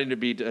 Not letting him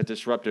be a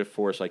disruptive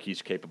force like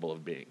he's capable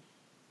of being.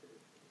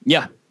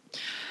 Yeah.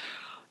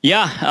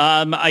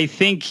 I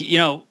think,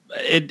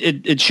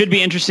 it should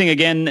be interesting.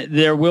 Again,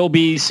 there will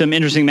be some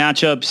interesting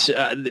matchups.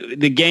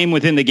 The game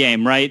within the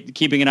game, right?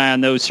 Keeping an eye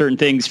on those certain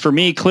things. For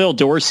me, Khalil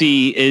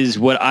Dorsey is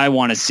what I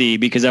want to see,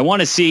 because I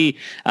want to see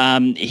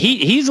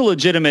he's a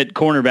legitimate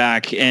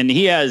cornerback, and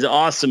he has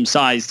awesome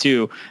size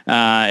too,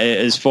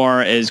 as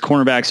far as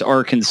cornerbacks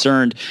are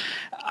concerned.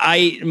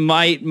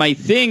 My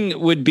thing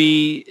would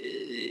be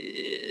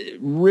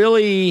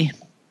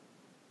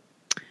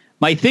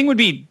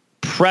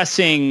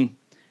pressing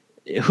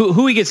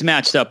who he gets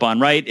matched up on,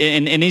 right?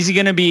 And is he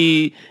going to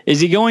be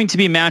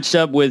matched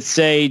up with,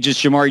 say,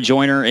 just Jamari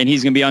Joyner, and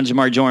he's going to be on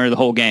Jamari Joyner the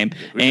whole game?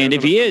 And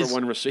if he is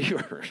one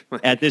receiver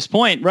at this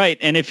point, right?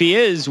 And if he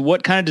is,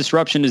 what kind of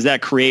disruption does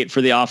that create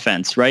for the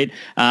offense, right?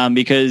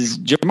 Because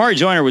Jamari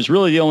Joyner was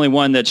really the only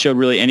one that showed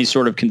really any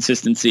sort of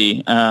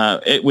consistency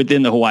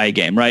within the Hawaii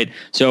game, right?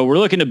 So we're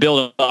looking to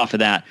build off of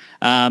that.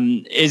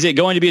 Is it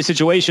going to be a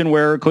situation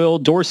where Khalil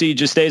Dorsey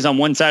just stays on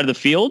one side of the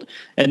field,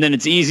 and then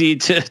it's easy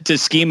to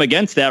scheme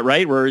against that,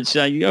 right? Where it's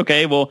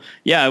okay, well,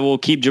 yeah, we'll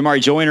keep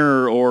Jamari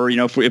Joyner, or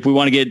if we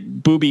want to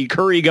get Booby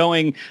Curry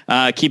going,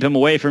 keep him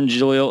away from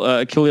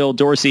Khalil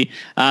Dorsey.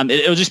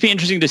 It'll just be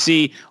interesting to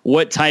see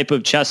what type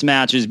of chess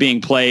match is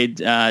being played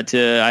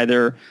to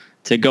either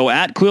to go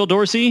at Khalil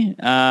Dorsey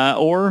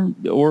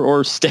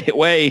or stay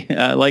away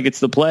like it's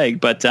the plague.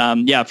 But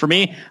for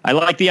me, I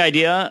like the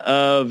idea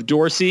of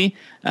Dorsey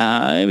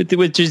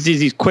with just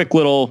these quick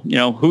little,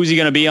 who's he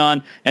going to be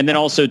on? And then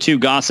also too,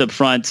 Goss up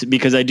front,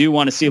 because I do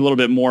want to see a little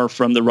bit more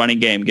from the running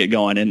game get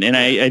going. And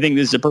I think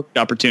this is a perfect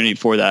opportunity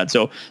for that.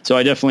 So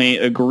I definitely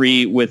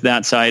agree with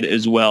that side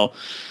as well.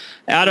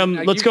 Adam,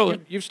 let's go.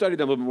 You've studied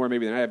them a little bit more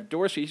maybe than I have.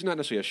 Dorsey, he's not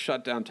necessarily a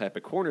shutdown type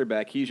of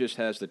cornerback. He just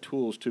has the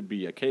tools to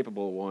be a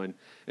capable one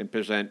and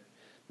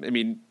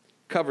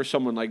cover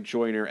someone like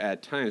Joyner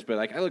at times. But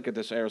I look at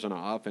this Arizona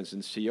offense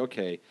and see,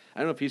 okay, I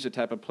don't know if he's the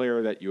type of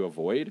player that you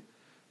avoid,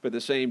 but at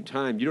the same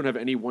time, you don't have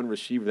any one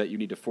receiver that you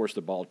need to force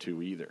the ball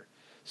to either.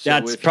 So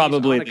that's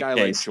probably the guy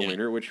case, like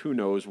Joyner, which who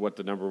knows what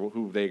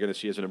who they're going to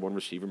see as a number one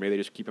receiver. Maybe they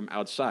just keep him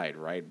outside,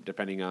 right?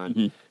 Depending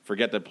on,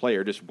 forget the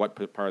player, just what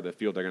part of the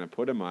field they're going to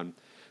put him on.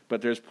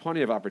 But there's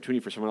plenty of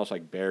opportunity for someone else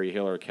like Barry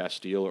Hill or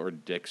Castile or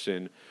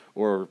Dixon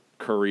or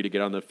Curry to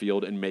get on the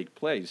field and make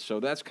plays. So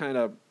that's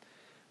I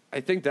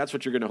think that's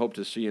what you're going to hope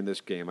to see in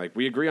this game.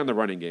 We agree on the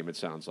running game, it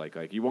sounds like.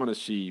 You want to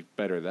see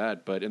better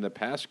that. But in the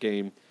pass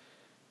game,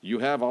 You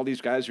have all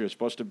these guys who are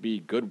supposed to be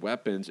good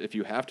weapons. If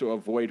you have to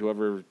avoid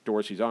whoever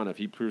Dorsey's on, if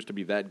he proves to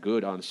be that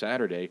good on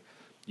Saturday,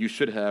 you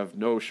should have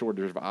no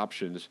shortage of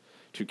options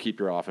to keep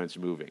your offense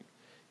moving.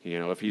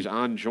 If he's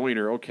on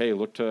Joyner, okay,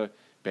 look to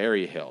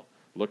Berryhill,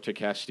 look to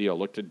Castillo,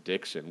 look to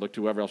Dixon, look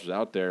to whoever else is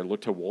out there,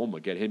 look to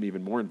Wolma, get him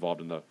even more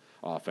involved in the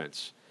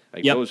offense.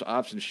 Those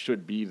options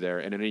should be there,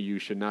 and NAU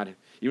should not,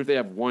 even if they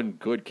have one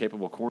good,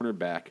 capable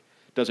cornerback,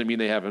 doesn't mean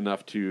they have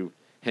enough to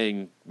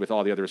hang with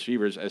all the other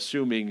receivers,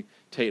 assuming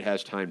Tate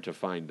has time to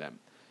find them.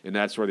 And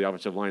that's where the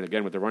offensive line,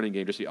 again, with the running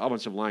game, just the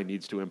offensive line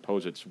needs to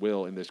impose its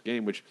will in this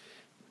game, which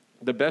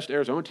the best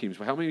Arizona teams,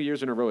 how many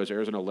years in a row has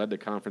Arizona led the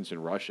conference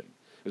in rushing?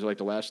 Was it like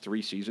the last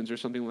 3 seasons or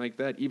something like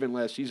that? Even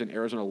last season,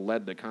 Arizona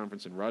led the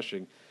conference in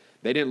rushing.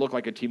 They didn't look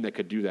like a team that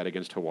could do that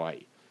against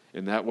Hawaii.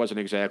 And that wasn't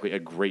exactly a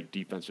great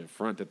defensive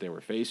front that they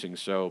were facing.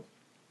 So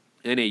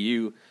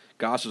NAU,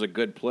 Goss is a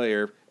good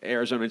player.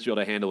 Arizona needs to be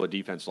able to handle a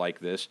defense like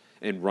this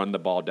and run the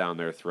ball down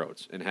their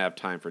throats and have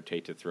time for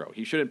Tate to throw.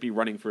 He shouldn't be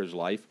running for his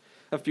life.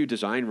 A few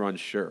design runs,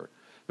 sure.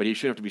 But he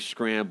shouldn't have to be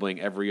scrambling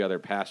every other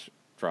pass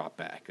drop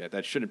back.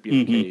 That shouldn't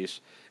be the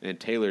case. And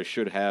Taylor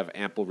should have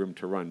ample room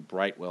to run.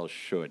 Brightwell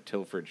should.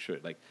 Tilford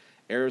should.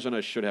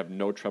 Arizona should have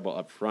no trouble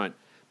up front.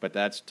 But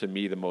that's, to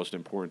me, the most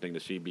important thing to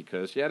see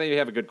because, yeah, they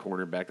have a good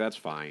cornerback. That's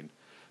fine.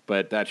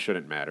 But that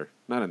shouldn't matter.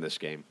 Not in this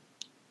game.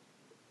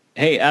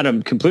 Hey,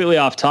 Adam, completely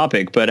off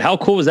topic, but how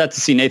cool was that to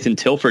see Nathan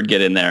Tilford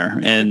get in there?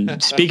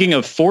 And speaking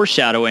of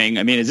foreshadowing,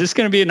 is this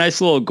going to be a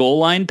nice little goal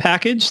line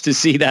package to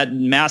see that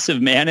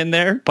massive man in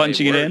there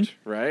punching it in?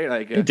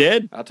 Right? It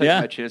did. I'll take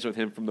my chance with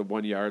him from the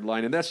 1 yard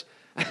line. And that's,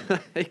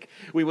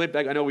 we went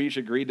back. I know we each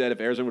agreed that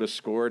if Arizona would have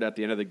scored at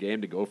the end of the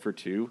game to go for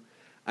 2,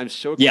 I'm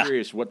so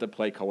curious what the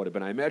play call would have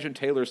been. I imagine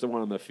Taylor's the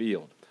one on the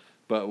field.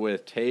 But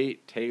with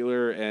Tate,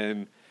 Taylor,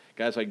 and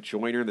guys like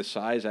Joyner and the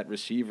size at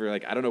receiver, I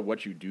don't know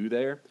what you do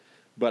there.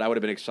 But I would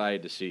have been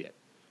excited to see it.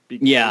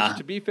 Because,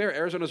 to be fair,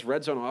 Arizona's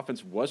red zone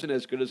offense wasn't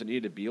as good as it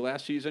needed to be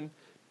last season.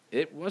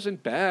 It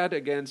wasn't bad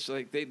against,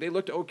 they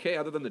looked okay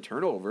other than the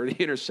turnover, the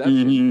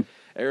interception.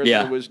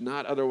 Arizona was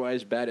not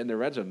otherwise bad in the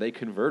red zone. They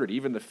converted.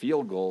 Even the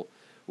field goal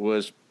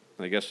was,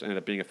 I guess, ended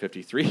up being a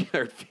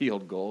 53-yard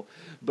field goal.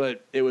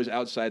 But it was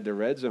outside the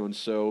red zone.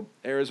 So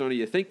Arizona,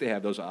 you think they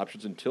have those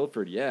options. And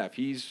Tilford, if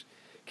he's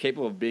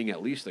capable of being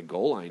at least a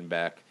goal line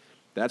back,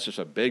 that's just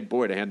a big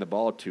boy to hand the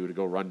ball to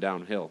go run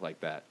downhill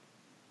like that.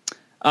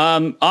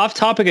 Off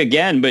topic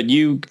again, but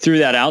you threw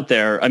that out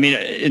there. And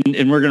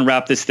we're going to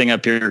wrap this thing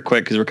up here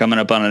quick because we're coming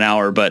up on an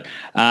hour. But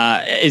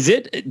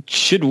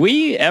should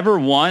we ever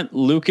want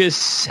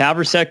Lucas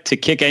Haversek to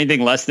kick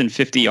anything less than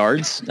 50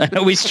 yards? I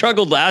know we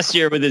struggled last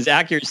year with his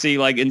accuracy,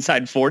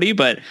 inside 40,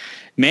 but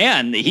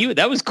man,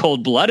 that was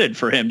cold blooded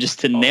for him just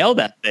to nail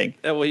that thing.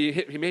 Well,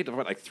 he made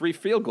 3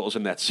 field goals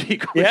in that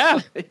sequence. Yeah,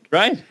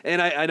 right.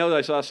 And I know that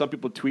I saw some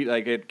people tweet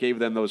it gave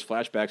them those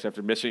flashbacks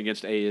after missing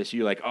against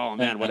ASU. Oh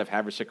man, what if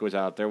Haversek was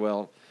out there?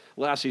 Well,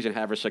 last season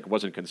Haversek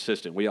wasn't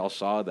consistent. We all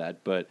saw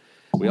that, but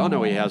we all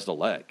know he has the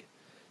leg.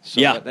 So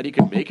that he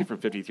could make it from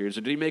 53. So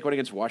did he make one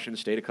against Washington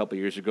State a couple of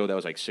years ago that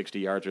was 60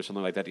 yards or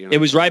something like that? It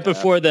was right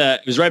before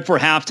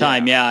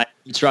halftime. Yeah.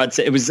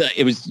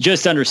 It was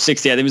just under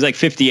 60. I think it was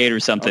 58 or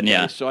something. Okay,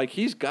 yeah. So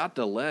he's got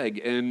the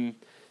leg, and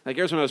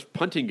Arizona's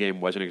punting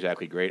game wasn't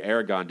exactly great.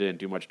 Aragon didn't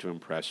do much to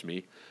impress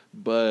me,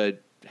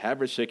 but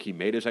Haversek, he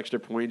made his extra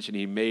points and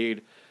he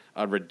made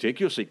a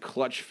ridiculously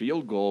clutch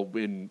field goal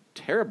in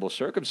terrible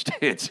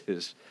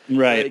circumstances.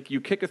 Right.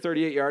 You kick a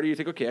 38-yarder, you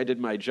think, okay, I did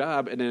my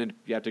job, and then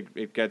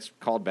it gets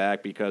called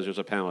back because there's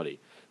a penalty.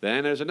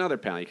 Then there's another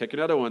penalty. You kick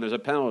another one, there's a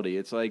penalty.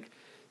 It's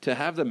to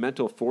have the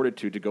mental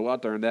fortitude to go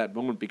out there in that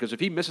moment, because if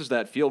he misses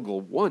that field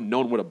goal, 1, no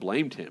one would have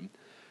blamed him.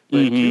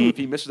 But 2, if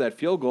he misses that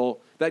field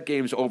goal, that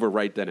game's over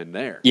right then and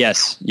there.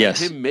 Yes.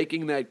 Him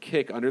making that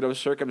kick under those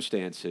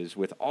circumstances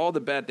with all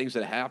the bad things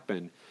that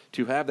happen,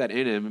 to have that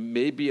in him,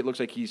 maybe it looks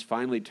like he's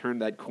finally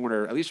turned that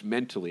corner, at least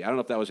mentally. I don't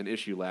know if that was an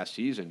issue last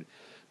season,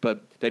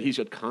 but that he's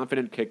a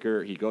confident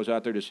kicker. He goes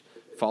out there, just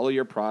follow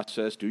your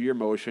process, do your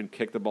motion,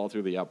 kick the ball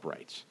through the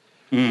uprights.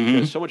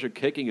 Because so much of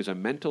kicking is a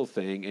mental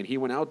thing, and he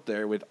went out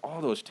there with all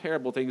those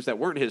terrible things that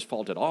weren't his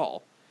fault at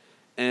all.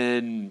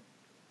 And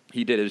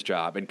he did his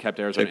job and kept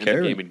Arizona in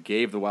the game and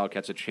gave the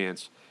Wildcats a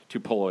chance to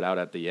pull it out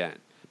at the end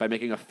by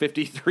making a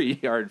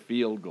 53-yard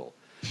field goal.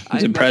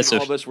 It's impressive.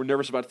 All of us were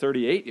nervous about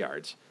 38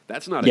 yards.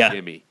 That's not a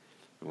gimme.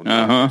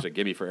 Well, it's a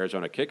gimme for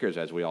Arizona kickers,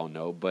 as we all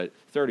know, but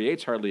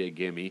 38's hardly a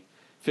gimme.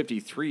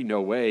 53,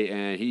 no way,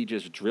 and he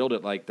just drilled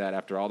it like that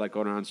after all that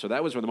going on. So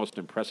that was one of the most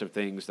impressive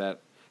things that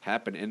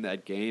happened in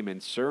that game,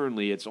 and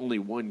certainly it's only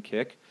one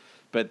kick,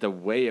 but the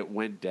way it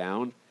went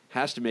down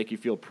has to make you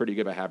feel pretty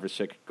good about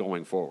Haversek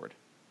going forward.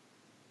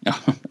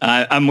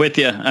 I'm with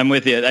you.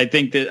 I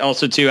think that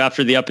also, too,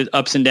 after the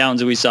ups and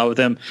downs that we saw with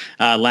him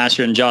last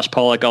year, and Josh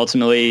Pollock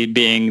ultimately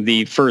being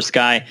the first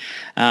guy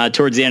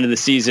towards the end of the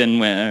season,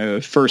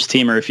 first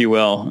teamer, if you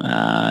will,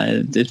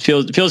 it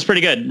feels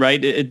pretty good,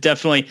 right? It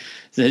definitely,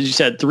 as you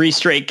said, 3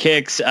 straight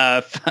kicks,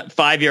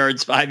 5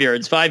 yards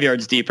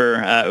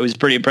deeper. It was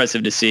pretty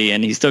impressive to see,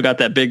 and he's still got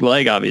that big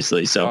leg,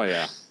 obviously.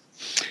 So,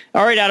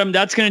 All right, Adam,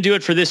 that's going to do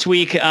it for this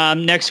week.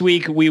 Next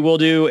week, we will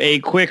do a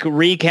quick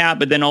recap,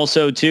 but then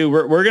also, too,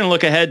 we're going to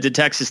look ahead to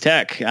Texas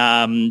Tech.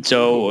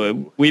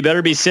 So we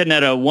better be sitting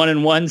at a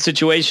 1-1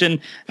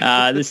 situation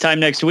this time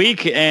next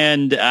week,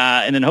 and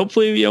then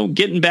hopefully,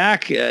 getting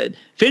back,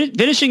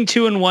 finishing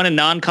 2-1 in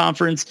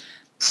non-conference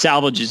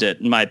salvages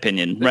it, in my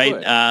opinion,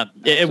 right?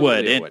 It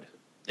would.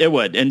 It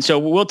would. And so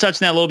we'll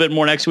touch on that a little bit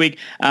more next week.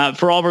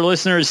 For all of our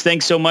listeners,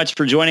 thanks so much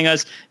for joining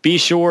us. Be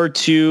sure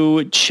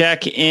to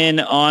check in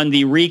on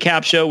the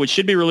recap show, which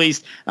should be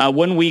released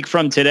 1 week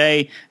from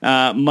today,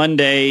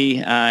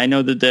 Monday. I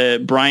know that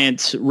the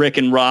Bryant, Rick,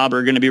 and Rob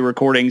are going to be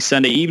recording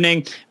Sunday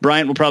evening.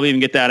 Bryant will probably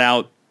even get that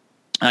out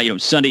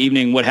Sunday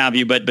evening, what have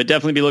you. But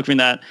definitely be looking for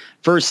that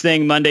first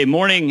thing Monday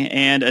morning.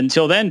 And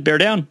until then, bear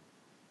down.